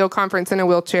Kevin Leal conference in a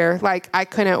wheelchair. Like, I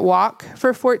couldn't walk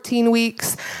for 14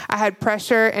 weeks. I had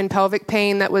pressure and pelvic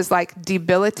pain that was like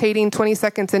debilitating. 20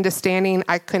 seconds into standing,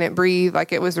 I couldn't breathe.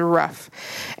 Like, it was rough.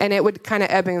 And it would kind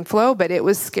of ebb and flow, but it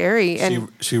was scary. And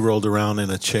she rolled around in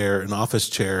an office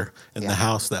chair in the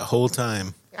house that whole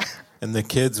time. And the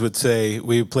kids would say,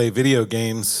 we would play video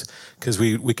games because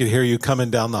we could hear you coming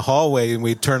down the hallway, and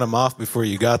we'd turn them off before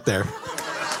you got there.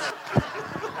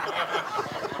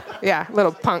 Yeah,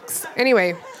 little punks.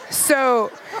 Anyway, so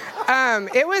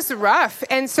it was rough.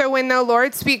 And so when the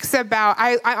Lord speaks about,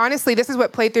 I honestly, this is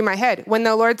what played through my head. When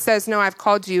the Lord says, no, I've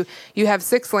called you, you have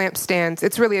 6 lampstands.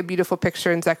 It's really a beautiful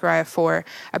picture in Zechariah 4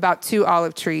 about 2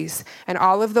 olive trees. And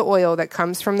all of the oil that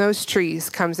comes from those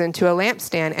trees comes into a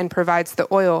lampstand and provides the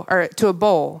oil, or to a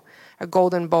bowl, a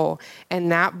golden bowl.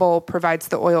 And that bowl provides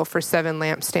the oil for 7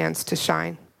 lampstands to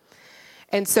shine.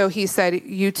 And so he said,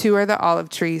 you 2 are the olive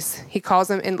trees. He calls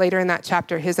them, and later in that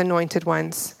chapter, his anointed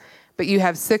ones. But you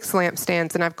have 6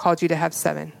 lampstands, and I've called you to have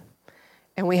 7.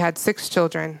 And we had 6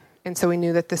 children, and so we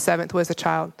knew that the 7th was a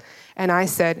child. And I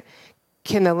said,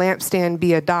 can the lampstand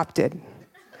be adopted?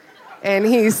 And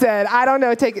he said, I don't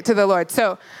know, take it to the Lord.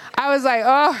 So I was like,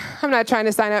 oh, I'm not trying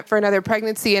to sign up for another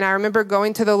pregnancy. And I remember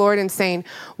going to the Lord and saying,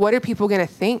 what are people going to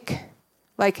think?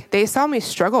 Like, they saw me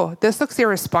struggle. This looks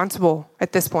irresponsible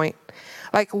at this point.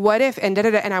 Like, what if, and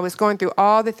da-da-da, and I was going through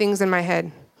all the things in my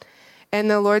head.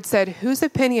 And the Lord said, whose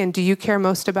opinion do you care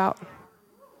most about?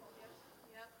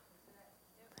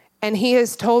 And he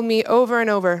has told me over and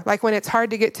over, like when it's hard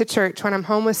to get to church, when I'm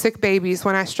home with sick babies,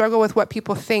 when I struggle with what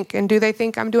people think, and do they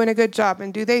think I'm doing a good job,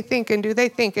 and do they think,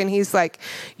 and he's like,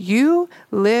 you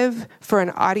live for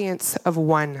an audience of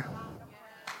 1.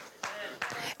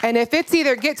 And if it's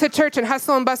either get to church and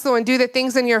hustle and bustle and do the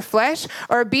things in your flesh,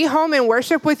 or be home and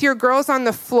worship with your girls on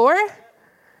the floor,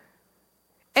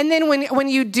 and then when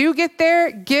you do get there,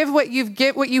 give what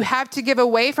you have to give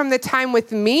away from the time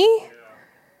with me,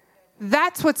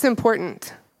 that's what's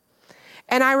important.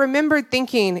 And I remembered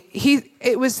thinking,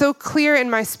 it was so clear in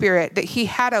my spirit that he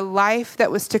had a life that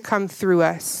was to come through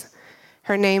us.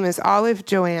 Her name is Olive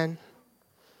Joanne.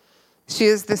 She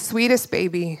is the sweetest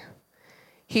baby.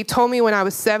 He told me when I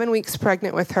was 7 weeks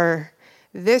pregnant with her,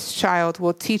 this child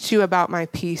will teach you about my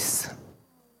peace.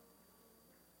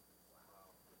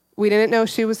 We didn't know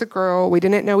she was a girl. We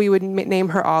didn't know we would name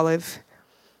her Olive,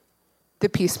 the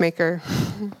peacemaker.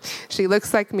 She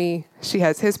looks like me. She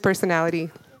has his personality.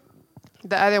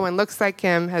 The other one looks like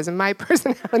him, has my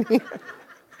personality.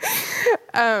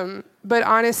 But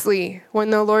honestly,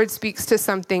 when the Lord speaks to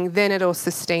something, then it'll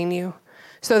sustain you.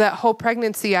 So that whole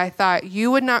pregnancy, I thought,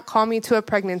 you would not call me to a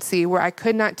pregnancy where I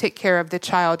could not take care of the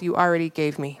child you already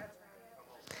gave me.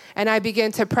 And I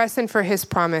began to press in for his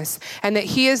promise, and that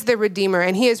he is the Redeemer,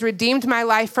 and he has redeemed my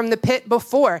life from the pit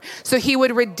before. So he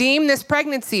would redeem this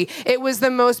pregnancy. It was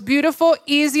the most beautiful,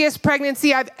 easiest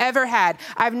pregnancy I've ever had.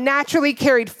 I've naturally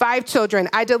carried 5 children.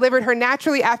 I delivered her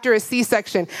naturally after a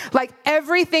C-section. Like,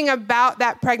 everything about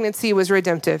that pregnancy was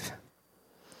redemptive.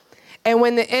 And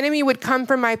when the enemy would come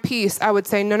for my peace, I would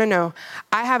say, no.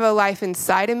 I have a life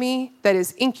inside of me that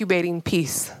is incubating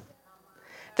peace,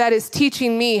 that is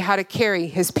teaching me how to carry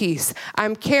his peace.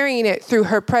 I'm carrying it through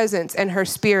her presence and her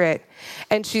spirit.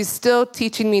 And she's still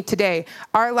teaching me today.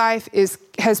 Our life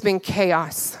has been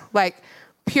chaos, like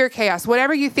pure chaos.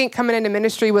 Whatever you think coming into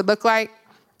ministry would look like,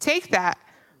 take that,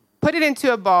 put it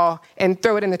into a ball, and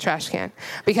throw it in the trash can,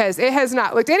 because it has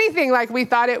not looked anything like we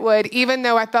thought it would, even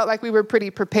though I felt like we were pretty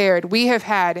prepared. We have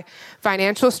had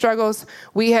financial struggles.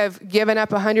 We have given up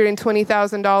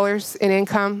 $120,000 in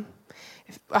income,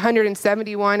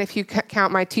 171 if you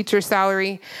count my teacher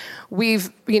salary.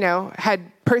 We've, had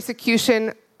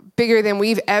persecution bigger than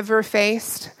we've ever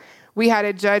faced. We had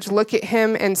a judge look at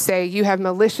him and say, "You have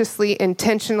maliciously,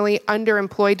 intentionally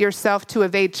underemployed yourself to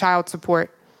evade child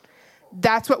support."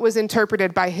 That's what was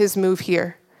interpreted by his move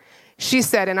here. She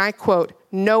said, and I quote,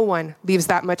 "No one leaves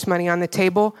that much money on the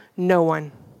table. No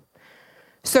one."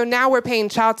 So now we're paying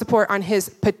child support on his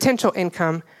potential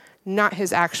income, not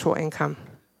his actual income.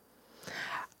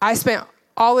 I spent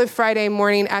all of Friday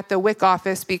morning at the WIC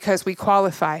office because we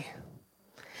qualify,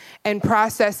 and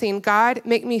processing, God,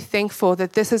 make me thankful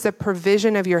that this is a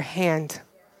provision of your hand,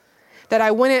 that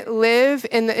I wouldn't live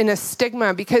in a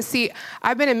stigma, because see,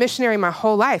 I've been a missionary my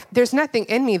whole life. There's nothing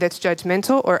in me that's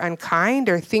judgmental or unkind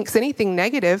or thinks anything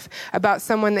negative about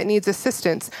someone that needs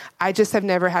assistance. I just have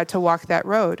never had to walk that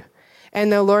road.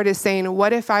 And the Lord is saying,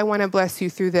 what if I want to bless you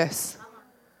through this?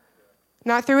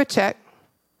 Not through a check.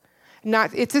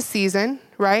 It's a season,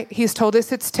 right? He's told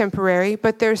us it's temporary,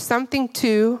 but there's something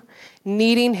to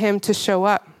needing him to show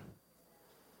up.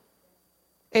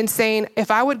 And saying, if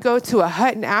I would go to a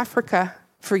hut in Africa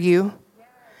for you,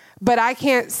 but I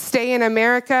can't stay in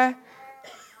America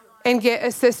and get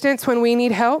assistance when we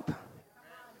need help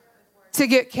to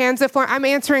get cans of formula. I'm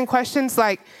answering questions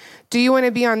like, do you want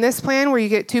to be on this plan where you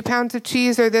get 2 pounds of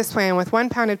cheese, or this plan with 1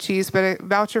 pound of cheese, but a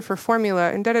voucher for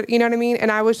formula? And you know what I mean?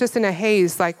 And I was just in a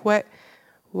haze, like, what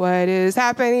is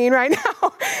happening right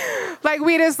now? Like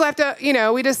we just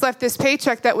left this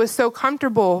paycheck that was so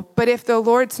comfortable. But if the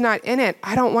Lord's not in it,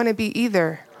 I don't want to be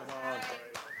either.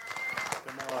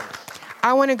 Come on.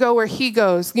 I want to go where he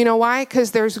goes. You know why?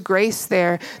 Because there's grace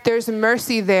there. There's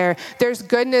mercy there. There's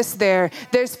goodness there.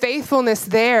 There's faithfulness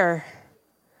there.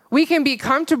 We can be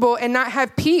comfortable and not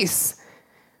have peace.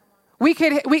 We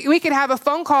could have a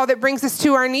phone call that brings us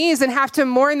to our knees and have to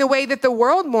mourn the way that the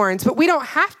world mourns, but we don't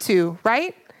have to,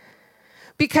 right?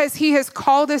 Because he has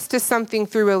called us to something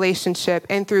through relationship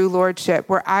and through lordship,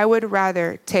 where I would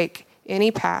rather take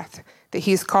any path that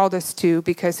he's called us to,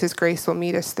 because his grace will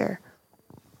meet us there.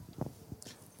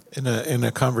 In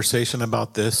a conversation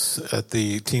about this at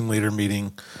the team leader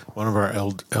meeting, one of our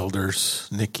elders,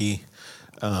 Nikki,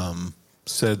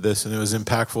 said this, and it was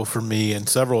impactful for me and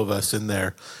several of us in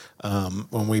there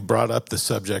when we brought up the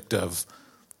subject of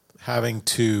having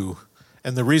to.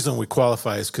 And the reason we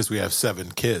qualify is because we have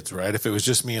 7 kids, right? If it was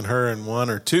just me and her and 1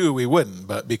 or 2, we wouldn't.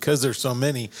 But because there's so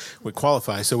many, we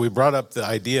qualify. So we brought up the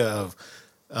idea of,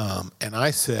 and I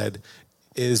said,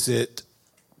 is it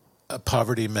a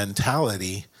poverty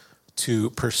mentality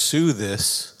to pursue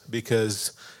this?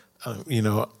 Because,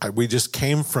 we just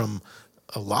came from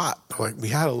a lot. Like we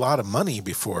had a lot of money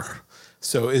before.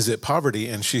 So is it poverty?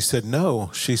 And she said,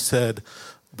 no. She said,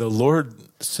 the Lord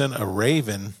sent a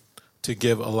raven to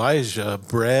give Elijah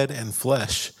bread and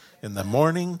flesh in the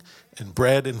morning and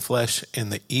bread and flesh in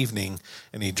the evening,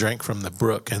 and he drank from the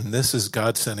brook. And this is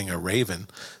God sending a raven.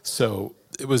 So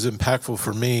it was impactful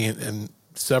for me and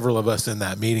several of us in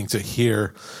that meeting to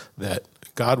hear that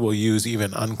God will use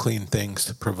even unclean things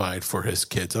to provide for his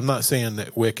kids. I'm not saying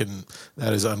that WIC and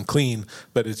that is unclean,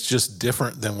 but it's just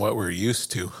different than what we're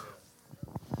used to.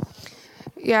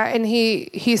 Yeah, and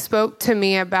he spoke to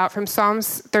me about, from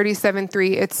Psalms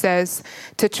 37:3, it says,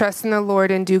 to trust in the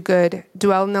Lord and do good,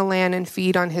 dwell in the land and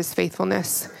feed on his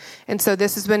faithfulness. And so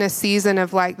this has been a season of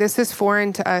this is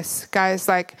foreign to us, guys,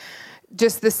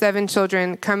 just the 7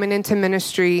 children coming into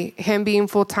ministry, him being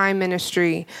full-time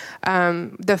ministry,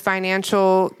 the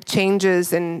financial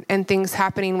changes and things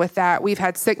happening with that. We've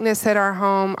had sickness at our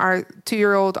home. Our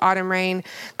 2-year-old Autumn Rain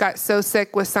got so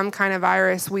sick with some kind of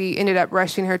virus, we ended up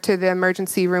rushing her to the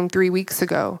emergency room 3 weeks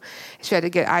ago. She had to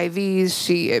get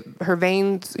IVs. Her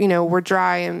veins, were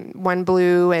dry and one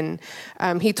blue. And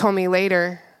he told me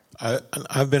later,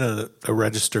 I've been a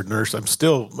registered nurse. I'm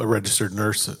still a registered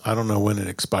nurse. I don't know when it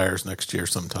expires, next year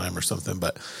sometime or something.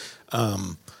 But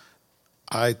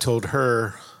I told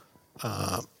her,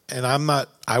 and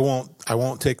I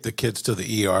won't take the kids to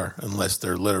the ER unless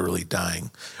they're literally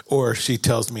dying. Or she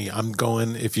tells me, I'm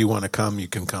going, if you want to come, you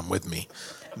can come with me.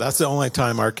 That's the only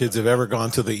time our kids have ever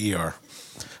gone to the ER.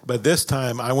 But this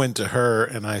time I went to her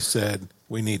and I said,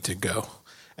 we need to go.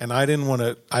 And I didn't want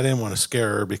to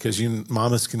scare her, because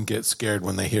mamas can get scared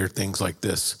when they hear things like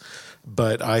this.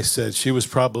 But I said she was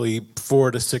probably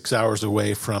 4 to 6 hours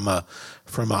away from a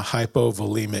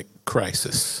hypovolemic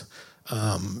crisis,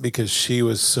 because she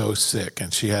was so sick,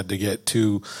 and she had to get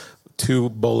two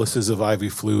boluses of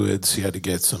IV fluids. She had to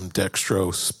get some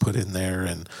dextrose put in there,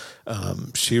 and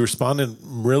she responded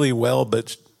really well.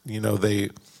 But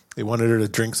they wanted her to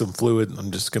drink some fluid.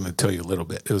 I'm just going to tell you a little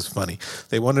bit. It was funny.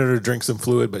 They wanted her to drink some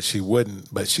fluid, but she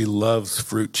wouldn't. But she loves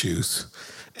fruit juice.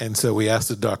 And so we asked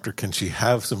the doctor, can she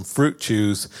have some fruit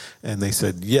juice? And they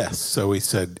said, yes. So we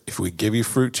said, if we give you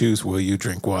fruit juice, will you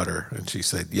drink water? And she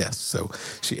said, yes. So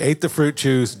she ate the fruit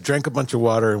juice, drank a bunch of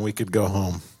water, and we could go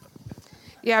home.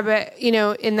 Yeah, but,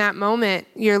 in that moment,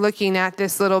 you're looking at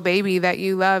this little baby that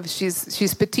you love.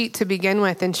 She's petite to begin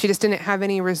with, and she just didn't have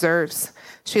any reserves.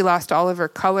 She lost all of her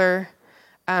color.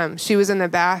 She was in the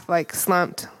bath,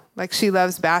 slumped. She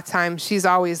loves bath time. She's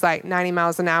always 90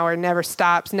 miles an hour, never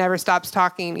stops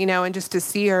talking, and just to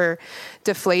see her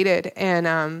deflated.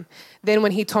 And then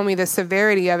when he told me the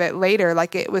severity of it later,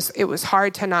 it was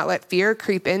hard to not let fear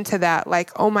creep into that.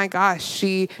 Oh my gosh,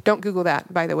 don't Google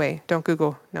that, by the way. Don't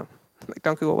Google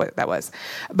what that was.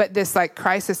 But this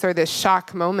crisis or this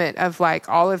shock moment of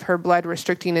all of her blood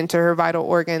restricting into her vital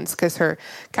organs because her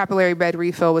capillary bed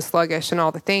refill was sluggish and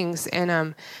all the things.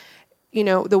 And,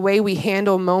 the way we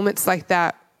handle moments like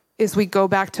that is we go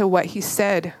back to what he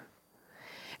said.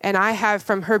 And I have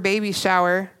from her baby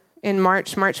shower in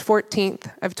March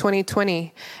 14th of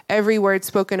 2020, every word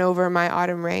spoken over my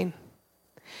autumn rain.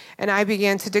 And I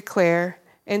began to declare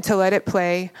and to let it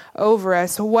play over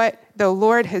us what the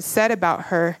Lord has said about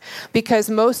her, because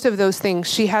most of those things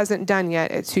she hasn't done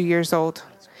yet at 2 years old.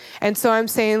 And so I'm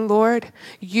saying, Lord,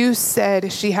 you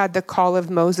said she had the call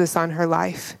of Moses on her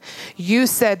life. You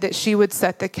said that she would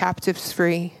set the captives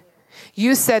free.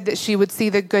 You said that she would see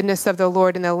the goodness of the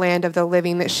Lord in the land of the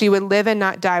living, that she would live and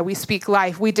not die. We speak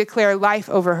life. We declare life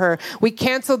over her. We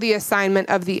cancel the assignment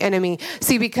of the enemy.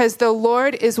 See, because the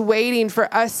Lord is waiting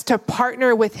for us to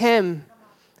partner with him.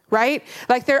 Right?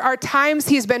 There are times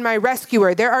he's been my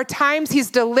rescuer. There are times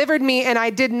he's delivered me and I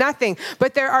did nothing.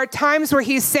 But there are times where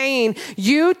he's saying,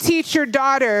 you teach your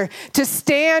daughter to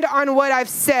stand on what I've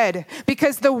said,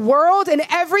 because the world and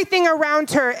everything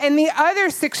around her and the other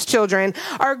 6 children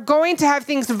are going to have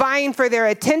things vying for their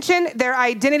attention, their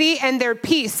identity, and their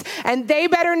peace. And they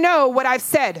better know what I've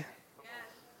said.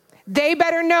 They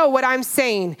better know what I'm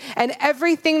saying. And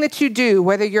everything that you do,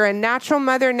 whether you're a natural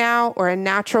mother now or a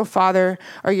natural father,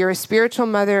 or you're a spiritual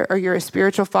mother or you're a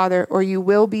spiritual father, or you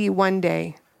will be one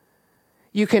day,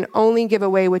 you can only give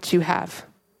away what you have.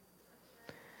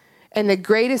 And the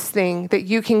greatest thing that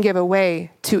you can give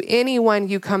away to anyone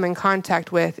you come in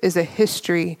contact with is a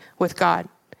history with God.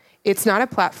 It's not a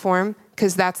platform,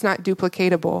 because that's not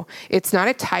duplicatable. It's not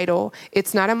a title.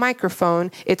 It's not a microphone.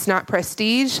 It's not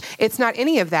prestige. It's not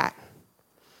any of that.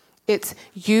 It's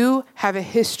you have a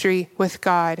history with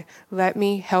God. Let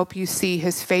me help you see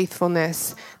his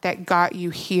faithfulness that got you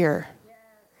here.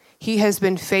 He has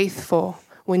been faithful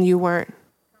when you weren't.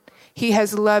 He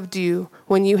has loved you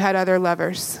when you had other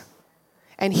lovers.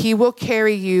 And he will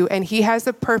carry you, and he has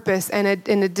a purpose and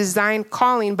a designed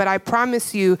calling. But I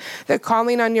promise you, the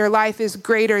calling on your life is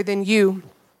greater than you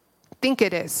think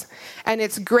it is. And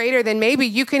it's greater than maybe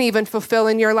you can even fulfill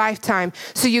in your lifetime.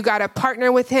 So you got to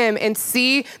partner with him and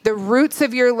see the roots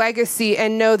of your legacy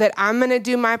and know that I'm going to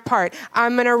do my part.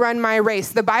 I'm going to run my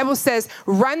race. The Bible says,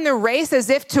 run the race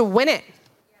as if to win it.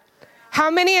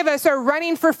 How many of us are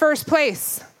running for first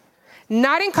place?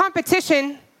 Not in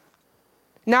competition.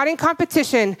 Not in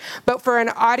competition, but for an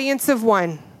audience of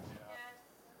one.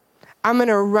 I'm going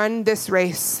to run this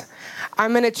race.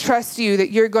 I'm going to trust you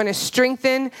that you're going to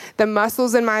strengthen the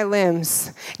muscles in my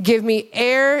limbs. Give me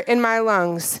air in my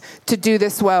lungs to do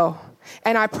this well.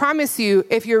 And I promise you,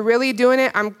 if you're really doing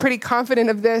it, I'm pretty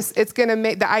confident of this, it's going to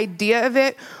make the idea of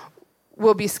it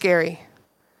will be scary.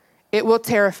 It will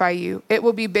terrify you. It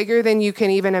will be bigger than you can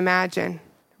even imagine.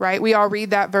 Right? We all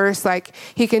read that verse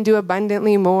he can do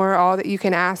abundantly more, all that you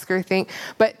can ask or think.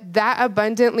 But that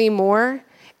abundantly more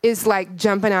is like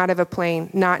jumping out of a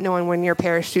plane, not knowing when your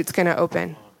parachute's going to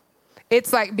open.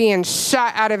 It's like being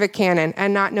shot out of a cannon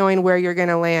and not knowing where you're going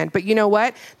to land. But you know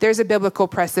what? There's a biblical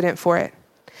precedent for it.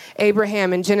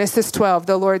 Abraham in Genesis 12,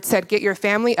 the Lord said, get your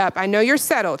family up. I know you're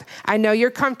settled. I know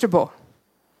you're comfortable.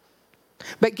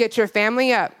 But get your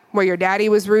family up where your daddy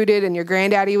was rooted and your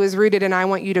granddaddy was rooted, and I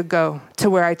want you to go to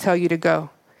where I tell you to go.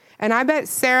 And I bet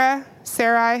Sarai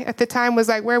at the time was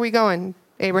like, where are we going,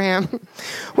 Abraham?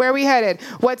 Where are we headed?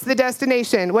 What's the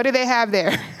destination? What do they have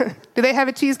there? Do they have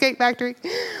a cheesecake factory?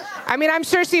 I mean, I'm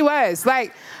sure she was.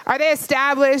 Are they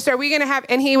established? Are we going to have?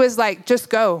 And he was like, just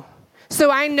go. So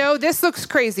I know this looks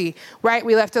crazy, right?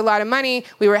 We left a lot of money.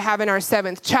 We were having our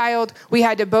 7th child. We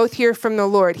had to both hear from the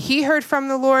Lord. He heard from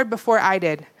the Lord before I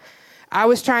did. I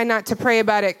was trying not to pray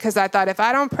about it because I thought if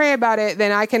I don't pray about it,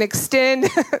 then I can extend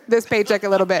this paycheck a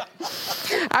little bit.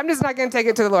 I'm just not going to take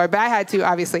it to the Lord. But I had to,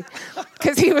 obviously,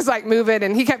 because he was like moving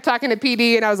and he kept talking to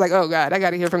PD. And I was like, oh, God, I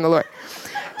got to hear from the Lord.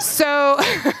 So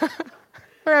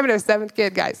we're having our 7th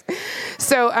kid, guys.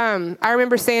 So I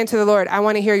remember saying to the Lord, I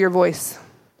want to hear your voice.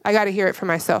 I got to hear it for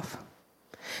myself.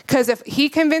 Because if he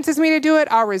convinces me to do it,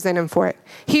 I'll resent him for it.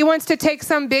 He wants to take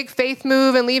some big faith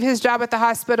move and leave his job at the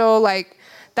hospital, like,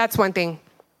 that's one thing.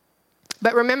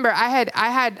 But remember, I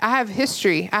have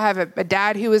history. I have a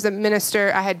dad who was a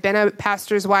minister. I had been a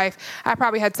pastor's wife. I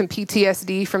probably had some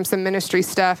PTSD from some ministry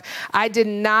stuff. I did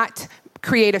not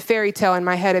create a fairy tale in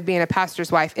my head of being a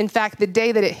pastor's wife. In fact, the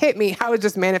day that it hit me, I was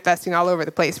just manifesting all over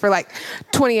the place for like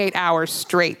 28 hours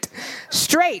straight.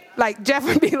 Like Jeff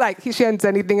would be like, she hadn't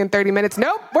said anything in 30 minutes.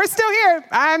 Nope, we're still here.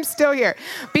 I'm still here.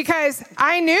 Because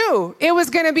I knew it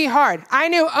was going to be hard. I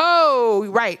knew, oh,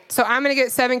 right. So I'm going to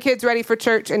get 7 kids ready for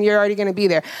church and you're already going to be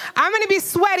there. I'm going to be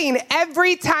sweating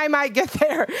every time I get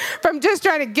there from just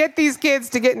trying to get these kids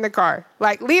to get in the car.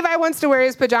 Like Levi wants to wear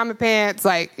his pajama pants,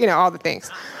 like, all the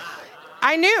things.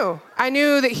 I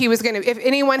knew that he was going to, if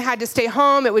anyone had to stay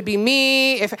home, it would be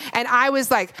me. And I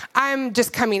was like, I'm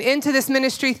just coming into this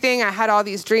ministry thing. I had all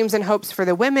these dreams and hopes for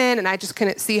the women, and I just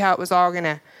couldn't see how it was all going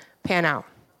to pan out.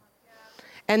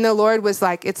 And the Lord was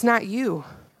like, it's not you.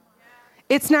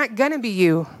 It's not going to be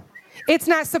you. It's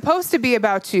not supposed to be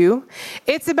about you.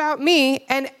 It's about me.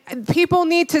 And people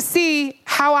need to see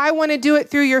how I want to do it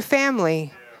through your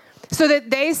family. So that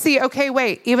they see, okay,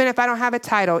 wait, even if I don't have a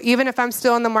title, even if I'm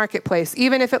still in the marketplace,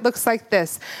 even if it looks like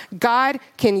this, God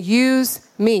can use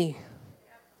me.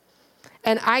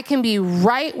 And I can be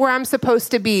right where I'm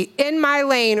supposed to be, in my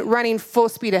lane, running full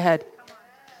speed ahead.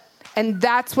 And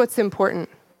that's what's important.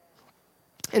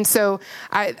 And so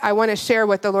I want to share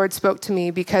what the Lord spoke to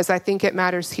me because I think it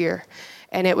matters here.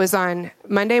 And it was on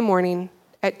Monday morning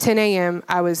at 10 a.m.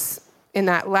 I was in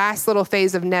that last little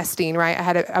phase of nesting, right?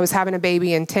 I was having a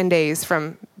baby in 10 days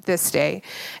from this day.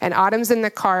 And Autumn's in the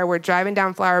car. We're driving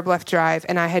down Flower Bluff Drive.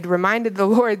 And I had reminded the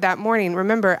Lord that morning,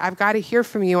 remember, I've got to hear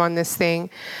from you on this thing.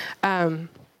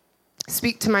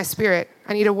 Speak to my spirit.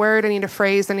 I need a word. I need a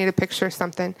phrase. I need a picture,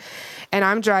 something. And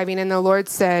I'm driving and the Lord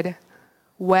said,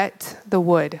 wet the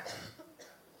wood.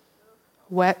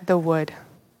 Wet the wood.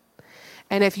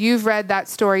 And if you've read that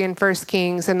story in 1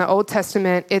 Kings in the Old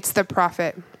Testament, it's the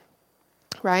prophet.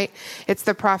 Right? It's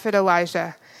the prophet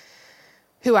Elijah,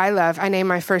 who I love. I named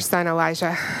my first son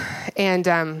Elijah. And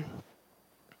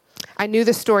I knew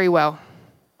the story well.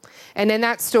 And in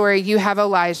that story, you have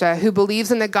Elijah, who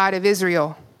believes in the God of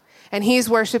Israel. And he's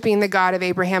worshiping the God of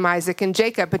Abraham, Isaac, and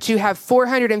Jacob. But you have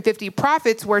 450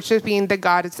 prophets worshiping the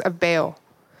gods of Baal.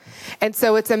 And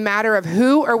so it's a matter of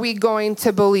who are we going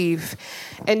to believe?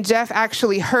 And Jeff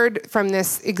actually heard from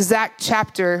this exact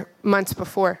chapter months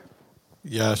before.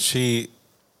 Yeah,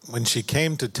 when she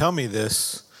came to tell me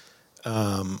this,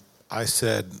 I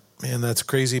said, man, that's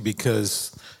crazy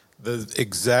because the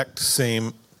exact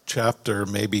same chapter,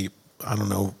 maybe,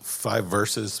 5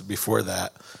 verses before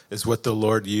that is what the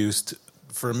Lord used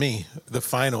for me, the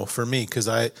final for me, because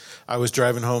I was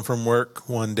driving home from work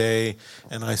one day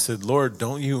and I said, Lord,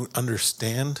 don't you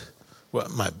understand what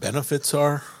my benefits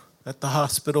are at the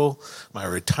hospital, my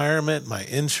retirement, my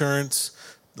insurance,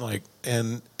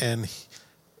 and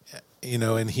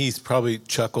he probably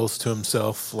chuckles to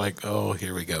himself like, oh,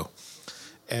 here we go.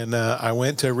 And I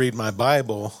went to read my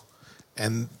Bible,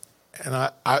 and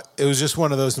it was just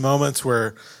one of those moments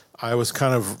where I was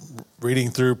kind of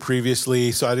reading through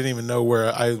previously, so I didn't even know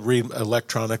where I read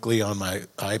electronically on my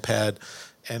iPad.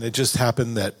 And it just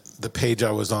happened that the page I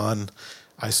was on,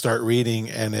 I start reading,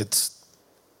 and it's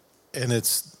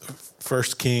 1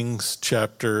 Kings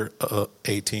chapter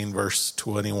 18, verse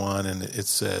 21, and it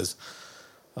says,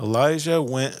 Elijah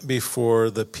went before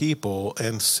the people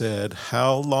and said,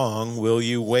 how long will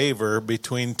you waver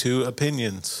between 2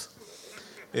 opinions?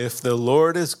 If the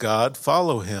Lord is God,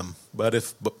 follow him. But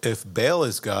if Baal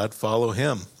is God, follow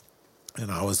him. And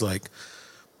I was like,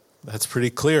 that's pretty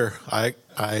clear.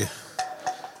 And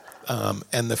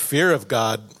the fear of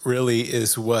God really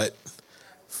is what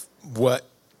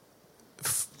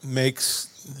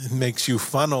makes you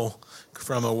funnel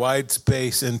from a wide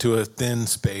space into a thin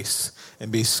space and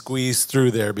be squeezed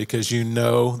through there because you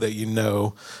know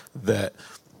that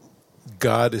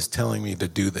God is telling me to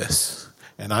do this.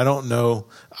 And I don't know,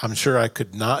 I'm sure I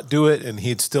could not do it and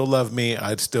he'd still love me.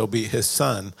 I'd still be his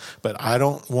son. But I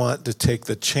don't want to take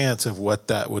the chance of what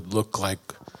that would look like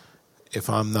if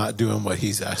I'm not doing what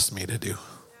he's asked me to do.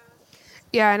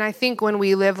 Yeah, and I think when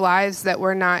we live lives that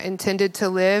we're not intended to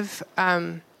live,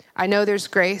 I know there's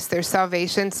grace, there's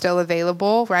salvation still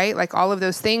available, right? Like all of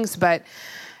those things, but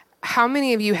how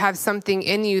many of you have something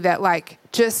in you that like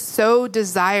just so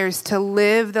desires to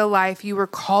live the life you were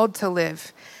called to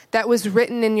live, that was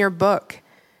written in your book?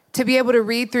 To be able to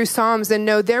read through Psalms and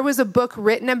know there was a book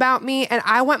written about me and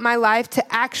I want my life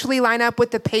to actually line up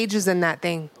with the pages in that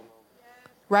thing.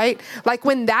 Right? Like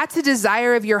when that's a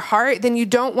desire of your heart, then you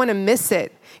don't want to miss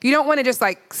it. You don't want to just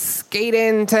like skate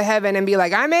into heaven and be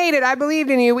like, I made it. I believed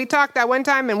in you. We talked that one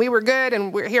time and we were good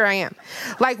and here I am.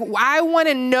 Like I want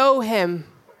to know him.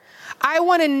 I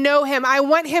want to know him. I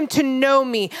want him to know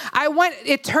me. I want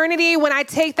eternity when I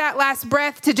take that last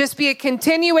breath to just be a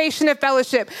continuation of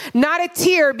fellowship, not a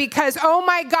tear because, oh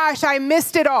my gosh, I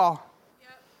missed it all.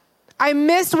 I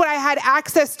missed what I had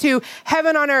access to,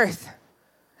 heaven on earth.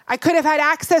 I could have had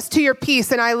access to your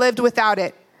peace and I lived without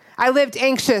it. I lived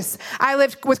anxious. I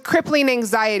lived with crippling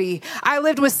anxiety. I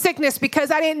lived with sickness because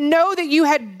I didn't know that you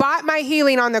had bought my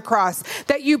healing on the cross,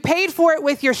 that you paid for it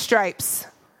with your stripes.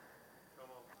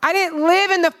 I didn't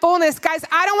live in the fullness. Guys,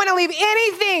 I don't want to leave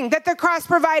anything that the cross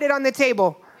provided on the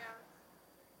table.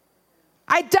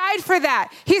 I died for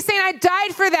that. He's saying, I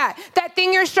died for that. That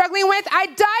thing you're struggling with, I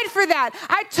died for that.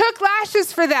 I took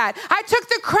lashes for that. I took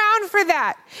the crown for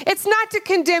that. It's not to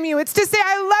condemn you. It's to say,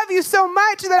 I love you so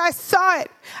much that I saw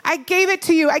it. I gave it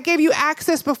to you. I gave you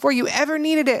access before you ever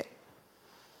needed it.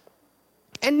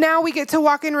 And now we get to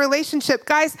walk in relationship.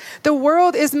 Guys, the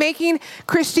world is making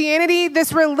Christianity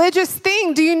this religious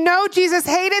thing. Do you know Jesus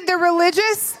hated the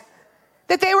religious?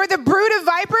 That they were the brood of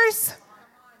vipers?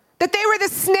 That they were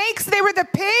the snakes, they were the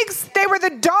pigs, they were the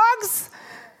dogs.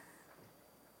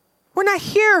 We're not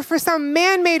here for some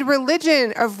man-made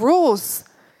religion of rules.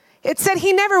 It said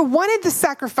he never wanted the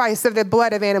sacrifice of the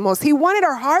blood of animals. He wanted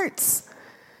our hearts.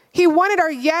 He wanted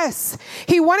our yes.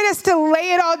 He wanted us to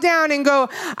lay it all down and go,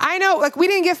 I know, like we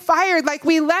didn't get fired, like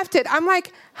we left it. I'm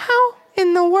like, how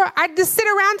in the world? I just sit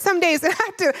around some days and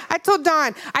I told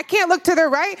Dawn, I can't look to the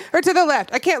right or to the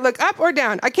left. I can't look up or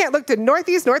down. I can't look to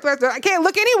northeast, northwest. I can't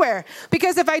look anywhere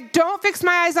because if I don't fix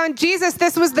my eyes on Jesus,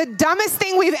 this was the dumbest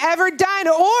thing we've ever done,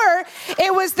 or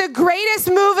it was the greatest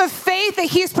move of faith that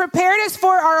he's prepared us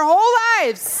for our whole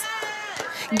lives.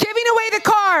 Giving away the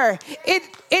car,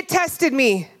 it tested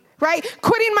me. Right?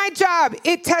 Quitting my job,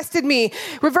 it tested me.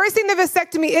 Reversing the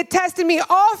vasectomy, it tested me.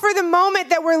 All for the moment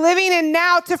that we're living in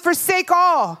now to forsake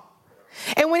all.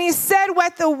 And when he said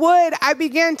wet the wood, I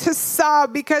began to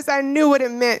sob because I knew what it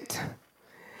meant.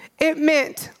 It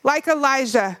meant, like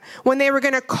Elijah, when they were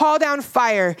going to call down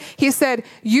fire, he said,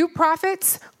 you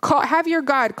prophets, have your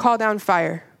God call down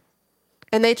fire.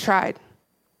 And they tried.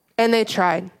 And they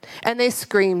tried, and they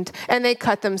screamed, and they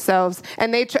cut themselves,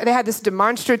 and they had this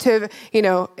demonstrative,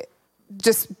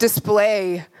 just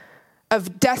display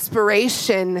of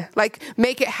desperation, like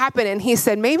make it happen. And he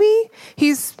said, maybe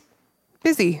he's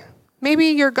busy. Maybe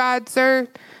your gods are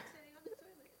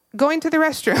going to the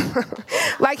restroom.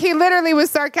 Like he literally was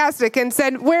sarcastic and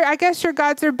said, I guess your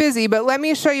gods are busy, but let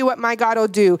me show you what my God will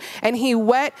do. And he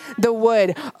wet the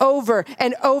wood over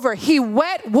and over. He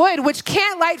wet wood, which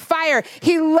can't light fire.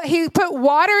 He put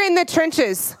water in the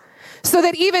trenches so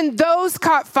that even those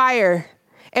caught fire.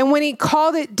 And when he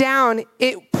called it down,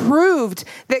 it proved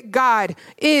that God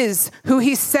is who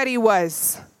he said he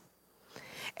was.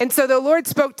 And so the Lord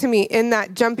spoke to me in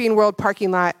that Jumping World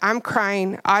parking lot. I'm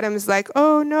crying. Autumn's like,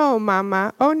 oh no,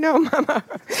 mama. Oh no, mama.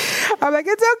 I'm like,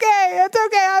 it's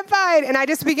okay, I'm fine. And I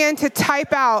just began to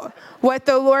type out what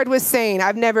the Lord was saying.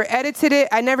 I've never edited it.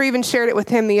 I never even shared it with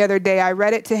him the other day. I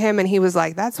read it to him and he was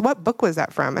like, what book was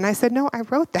that from? And I said, no, I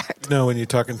wrote that. No, when you're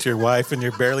talking to your wife and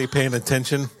you're barely paying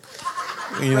attention,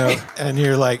 and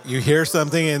you're like, you hear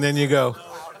something and then you go.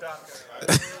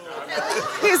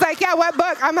 He's like, yeah, what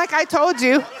book? I'm like, I told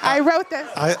you. I wrote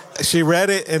that. She read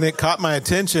it and it caught my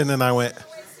attention and I went,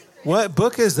 what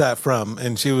book is that from?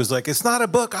 And she was like, it's not a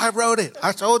book. I wrote it.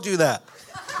 I told you that.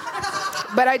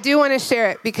 But I do want to share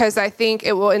it because I think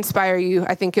it will inspire you.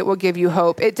 I think it will give you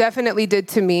hope. It definitely did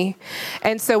to me.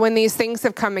 And so when these things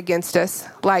have come against us,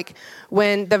 like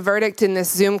when the verdict in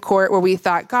this Zoom court where we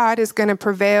thought God is going to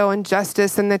prevail and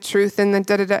justice and the truth and the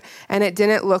da-da-da, and it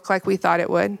didn't look like we thought it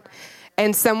would.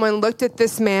 And someone looked at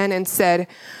this man and said,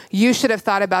 you should have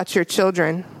thought about your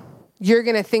children. You're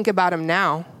going to think about them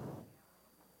now.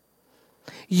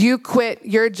 You quit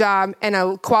your job and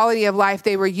a quality of life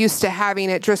they were used to having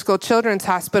at Driscoll Children's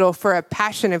Hospital for a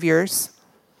passion of yours.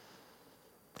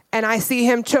 And I see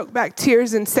him choke back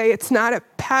tears and say, it's not a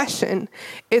passion,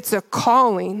 it's a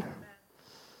calling.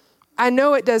 I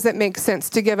know it doesn't make sense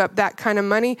to give up that kind of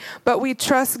money, but we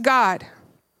trust God.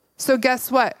 So guess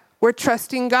what? We're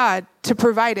trusting God to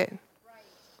provide it.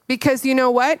 Because you know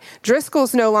what?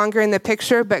 Driscoll's no longer in the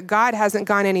picture, but God hasn't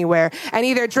gone anywhere. And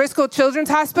either Driscoll Children's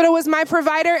Hospital was my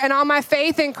provider and all my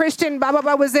faith in Christian blah, blah,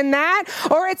 blah was in that,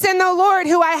 or it's in the Lord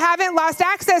who I haven't lost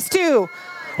access to.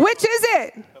 Which is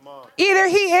it? Either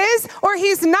he is or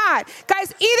he's not.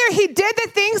 Guys, either he did the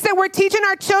things that we're teaching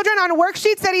our children on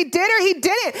worksheets that he did or he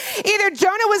didn't. Either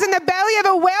Jonah was in the belly of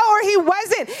a whale or he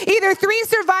wasn't. Either 3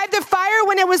 survived the fire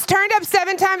when it was turned up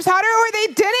 7 times hotter or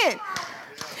they didn't.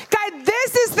 God,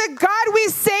 this is the God we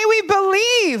say we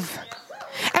believe.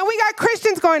 And we got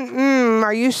Christians going,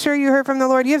 are you sure you heard from the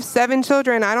Lord? You have 7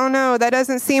 children. I don't know. That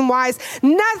doesn't seem wise.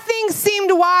 Nothing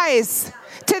seemed wise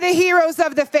to the heroes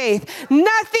of the faith.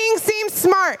 Nothing seemed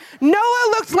smart.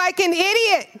 Noah looked like an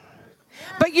idiot.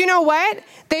 But you know what?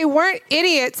 They weren't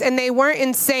idiots and they weren't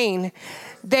insane.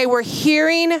 They were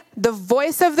hearing the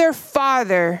voice of their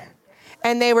Father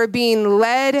and they were being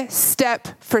led step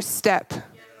for step.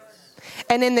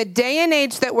 And in the day and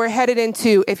age that we're headed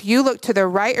into, if you look to the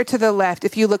right or to the left,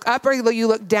 if you look up or you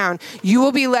look down, you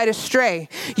will be led astray.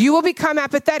 You will become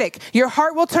apathetic. Your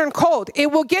heart will turn cold.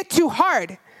 It will get too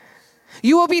hard.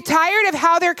 You will be tired of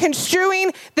how they're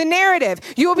construing the narrative.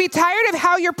 You will be tired of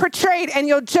how you're portrayed, and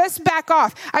you'll just back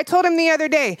off. I told him the other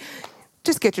day,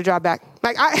 just get your job back.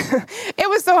 It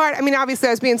was so hard. I mean, obviously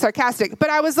I was being sarcastic, but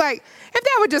I was like, if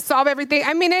that would just solve everything.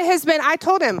 I mean, I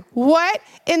told him, what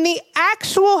in the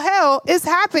actual hell is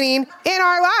happening in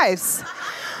our lives?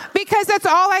 Because that's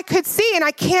all I could see, and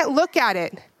I can't look at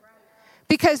it.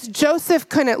 Because Joseph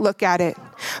couldn't look at it.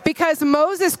 Because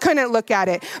Moses couldn't look at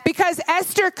it. Because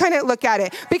Esther couldn't look at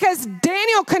it. Because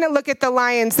Daniel couldn't look at the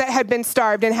lions that had been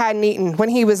starved and hadn't eaten when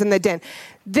he was in the den.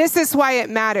 This is why it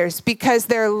matters, because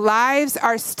their lives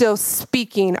are still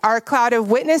speaking. Our cloud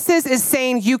of witnesses is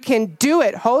saying, you can do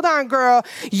it. Hold on, girl.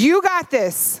 You got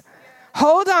this.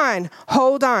 Hold on.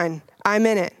 Hold on. I'm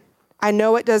in it. I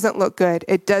know it doesn't look good.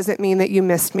 It doesn't mean that you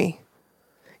missed me.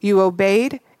 You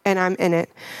obeyed, and I'm in it.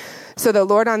 So the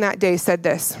Lord on that day said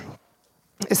this.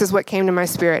 This is what came to my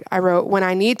spirit. I wrote, when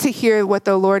I need to hear what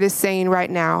the Lord is saying right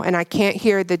now, and I can't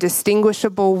hear the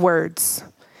distinguishable words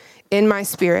in my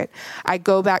spirit, I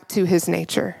go back to his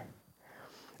nature.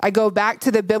 I go back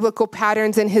to the biblical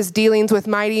patterns in his dealings with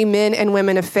mighty men and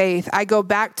women of faith. I go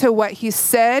back to what he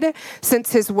said,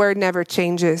 since his word never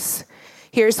changes.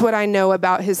 Here's what I know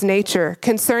about his nature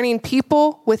concerning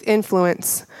people with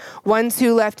influence, ones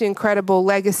who left incredible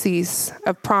legacies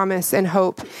of promise and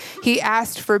hope. He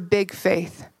asked for big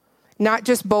faith, not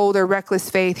just bold or reckless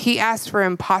faith. He asked for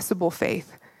impossible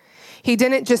faith. He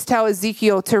didn't just tell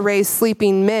Ezekiel to raise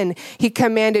sleeping men. He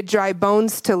commanded dry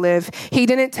bones to live. He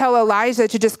didn't tell Elijah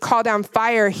to just call down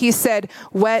fire. He said,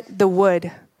 wet the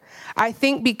wood. I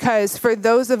think because for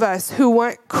those of us who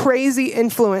want crazy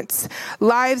influence,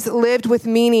 lives lived with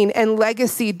meaning and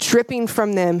legacy dripping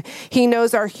from them, he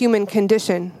knows our human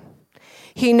condition.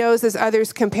 He knows as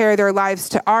others compare their lives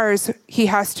to ours, he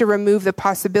has to remove the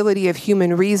possibility of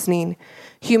human reasoning,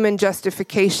 human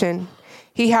justification.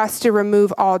 He has to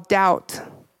remove all doubt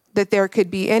that there could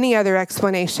be any other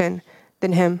explanation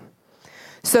than him,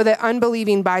 so that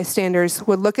unbelieving bystanders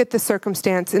would look at the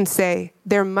circumstance and say,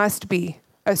 there must be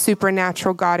a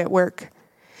supernatural God at work.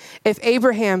 If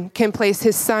Abraham can place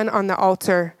his son on the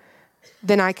altar,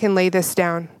 then I can lay this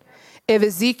down. If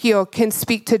Ezekiel can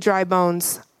speak to dry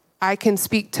bones, I can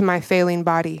speak to my failing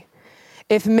body.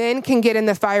 If men can get in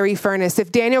the fiery furnace,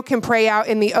 if Daniel can pray out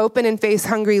in the open and face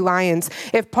hungry lions,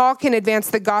 if Paul can advance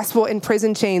the gospel in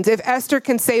prison chains, if Esther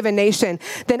can save a nation,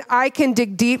 then I can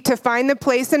dig deep to find the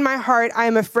place in my heart I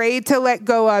am afraid to let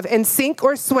go of and sink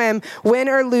or swim, win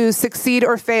or lose, succeed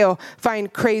or fail,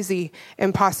 find crazy,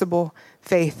 impossible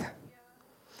faith.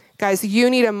 Guys, you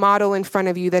need a model in front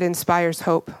of you that inspires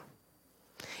hope.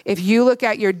 If you look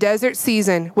at your desert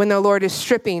season when the Lord is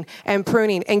stripping and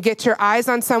pruning and get your eyes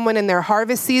on someone in their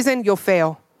harvest season, you'll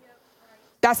fail.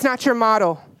 That's not your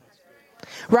model.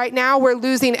 Right now, we're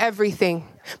losing everything.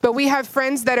 But we have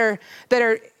friends that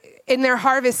are in their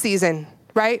harvest season,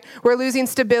 right? We're losing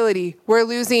stability. We're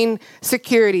losing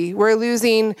security. We're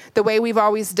losing the way we've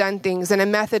always done things and a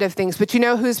method of things. But you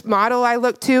know whose model I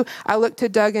look to? I look to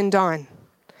Doug and Dawn.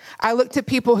 I look to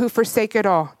people who forsake it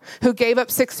all, who gave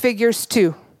up 6 figures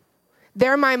too.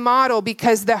 They're my model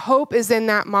because the hope is in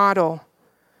that model.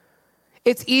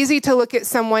 It's easy to look at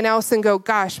someone else and go,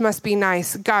 gosh, must be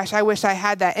nice. Gosh, I wish I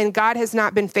had that. And God has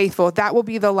not been faithful. That will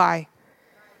be the lie.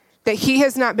 That he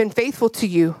has not been faithful to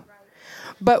you.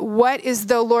 But what is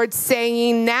the Lord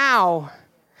saying now?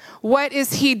 What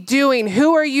is he doing?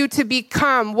 Who are you to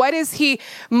become? What is he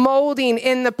molding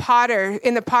in the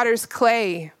potter's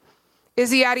clay?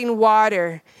 Is he adding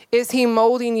water? Is he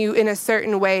molding you in a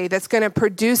certain way that's going to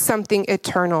produce something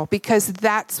eternal? Because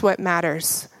that's what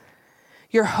matters.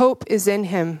 Your hope is in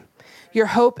him. Your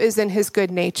hope is in his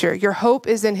good nature. Your hope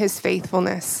is in his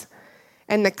faithfulness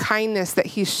and the kindness that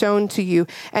he's shown to you.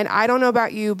 And I don't know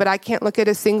about you, but I can't look at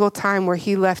a single time where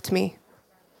he left me.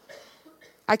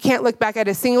 I can't look back at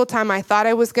a single time I thought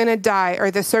I was going to die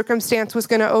or the circumstance was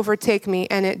going to overtake me,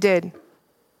 and it did.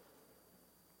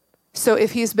 So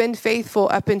if he's been faithful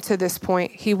up until this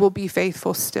point, he will be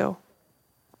faithful still.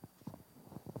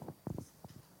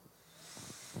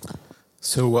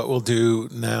 So what we'll do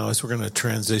now is we're going to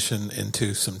transition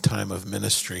into some time of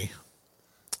ministry.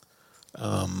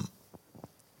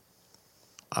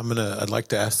 I'd like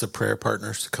to ask the prayer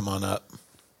partners to come on up.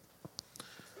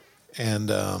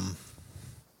 And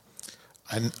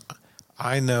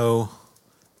I know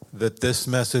that this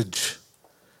message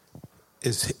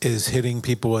is hitting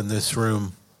people in this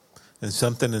room, and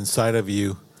something inside of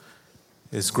you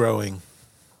is growing.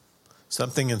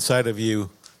 Something inside of you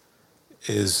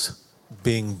is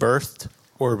being birthed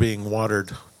or being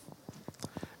watered.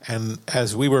 And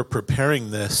as we were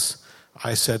preparing this,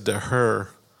 I said to her,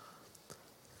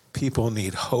 people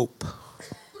need hope.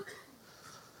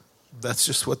 That's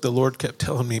just what the Lord kept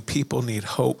telling me. People need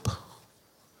hope.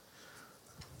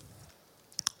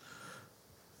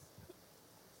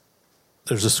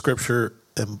 There's a scripture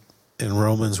in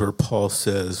Romans where Paul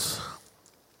says,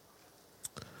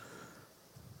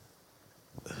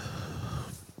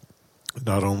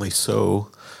 not only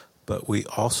so, but we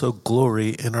also glory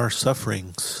in our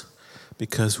sufferings,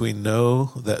 because we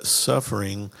know that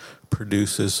suffering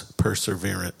produces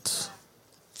perseverance.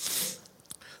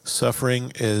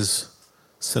 Suffering is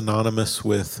synonymous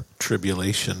with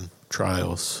tribulation,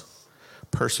 trials.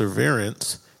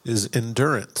 Perseverance is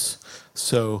endurance.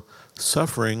 So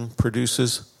suffering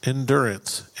produces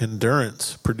endurance.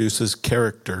 Endurance produces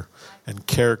character, and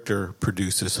character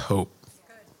produces hope.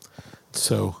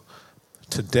 So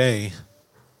today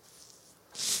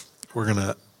we're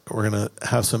gonna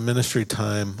have some ministry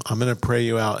time. I'm gonna pray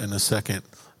you out in a second.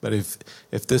 But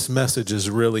if this message is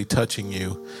really touching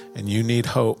you and you need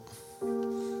hope,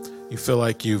 you feel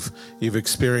like you've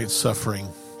experienced suffering,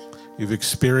 you've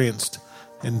experienced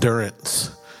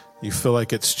endurance, you feel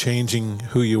like it's changing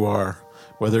who you are,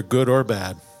 whether good or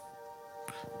bad,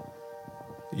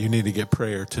 you need to get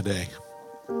prayer today.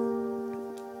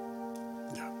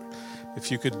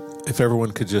 If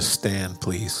everyone could just stand,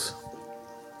 please.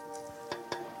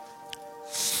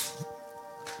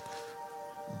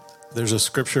 There's a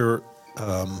scripture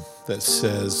that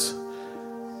says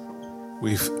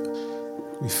we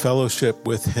fellowship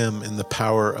with him in the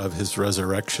power of his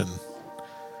resurrection,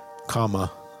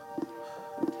 comma.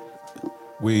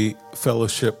 We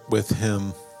fellowship with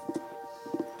him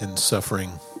in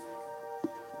suffering.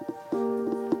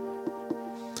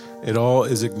 It all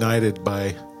is ignited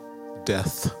by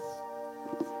death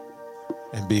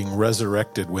and being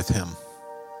resurrected with him.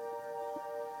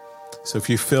 So if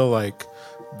you feel like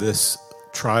this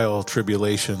trial,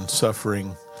 tribulation,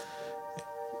 suffering,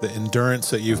 the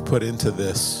endurance that you've put into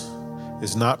this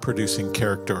is not producing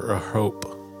character or hope,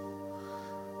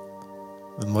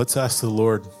 then let's ask the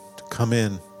Lord to come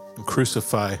in and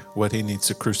crucify what he needs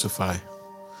to crucify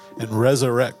and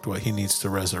resurrect what he needs to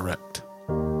resurrect.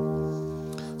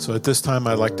 So at this time,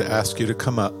 I'd like to ask you to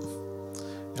come up,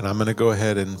 and I'm going to go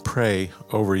ahead and pray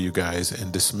over you guys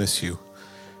and dismiss you.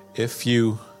 If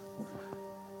you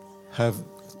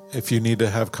need to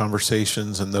have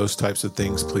conversations and those types of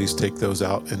things, please take those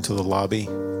out into the lobby.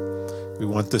 We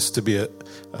want this to be a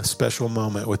special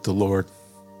moment with the Lord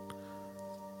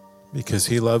because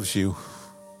he loves you.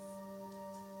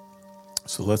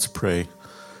 So let's pray.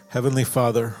 Heavenly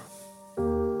Father,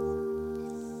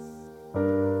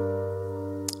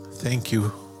 thank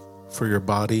you for your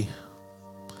body.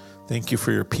 Thank you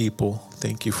for your people.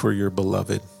 Thank you for your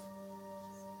beloved.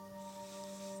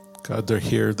 God, they're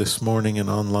here this morning and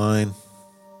online,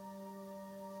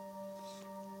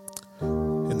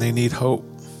 and they need hope.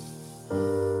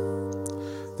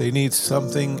 They need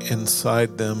something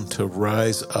inside them to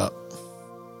rise up.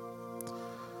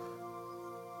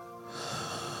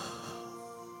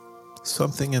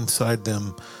 Something inside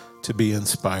them to be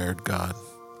inspired, God.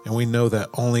 And we know that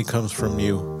only comes from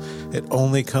you. It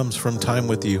only comes from time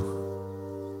with you,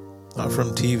 not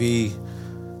from TV,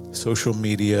 social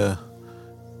media.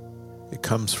 It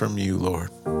comes from you,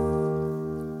 Lord.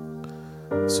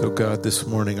 So God, this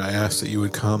morning I ask that you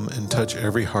would come and touch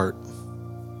every heart.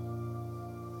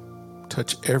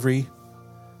 Touch every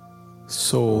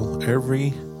soul,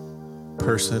 every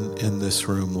person in this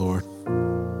room, Lord.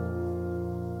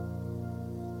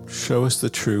 Show us the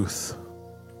truth.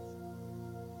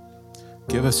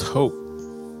 Give us hope.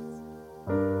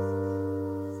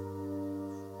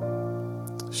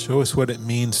 Show us what it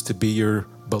means to be your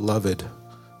beloved,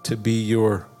 to be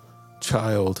your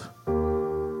child.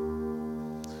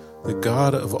 The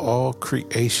God of all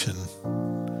creation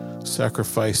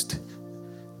sacrificed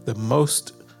the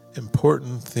most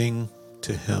important thing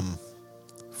to him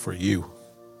for you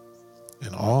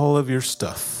and all of your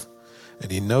stuff.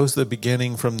 And he knows the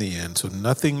beginning from the end, so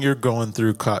nothing you're going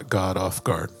through caught God off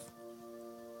guard.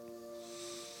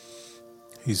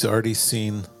 He's already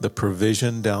seen the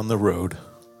provision down the road,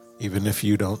 even if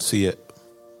you don't see it.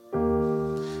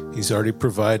 He's already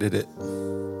provided it.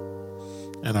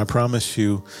 And I promise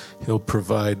you, he'll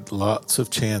provide lots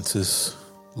of chances,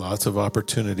 lots of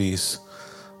opportunities,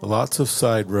 lots of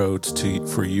side roads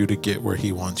for you to get where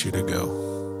he wants you to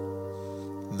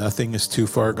go. Nothing is too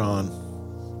far gone.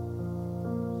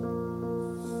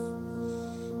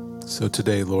 So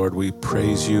today, Lord, we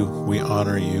praise you, we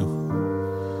honor you,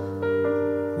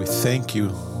 we thank you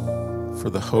for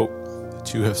the hope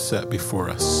that you have set before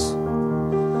us.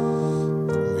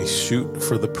 We shoot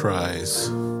for the prize.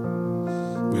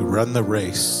 We run the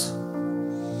race.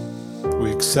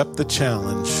 We accept the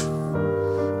challenge,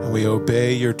 and we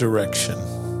obey your direction.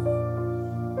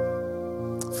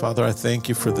 Father, I thank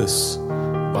you for this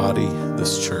body,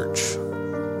 this church,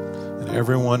 and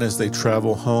everyone as they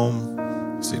travel home,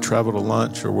 as they travel to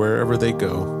lunch or wherever they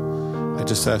go. I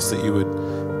just ask that you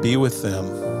would be with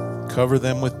them, cover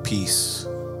them with peace,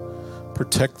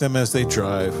 protect them as they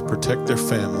drive, protect their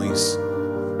families,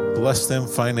 bless them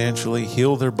financially,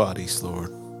 heal their bodies, Lord.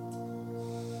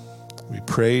 We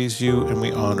praise you and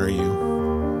we honor you.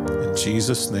 In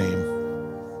Jesus' name,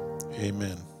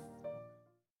 amen.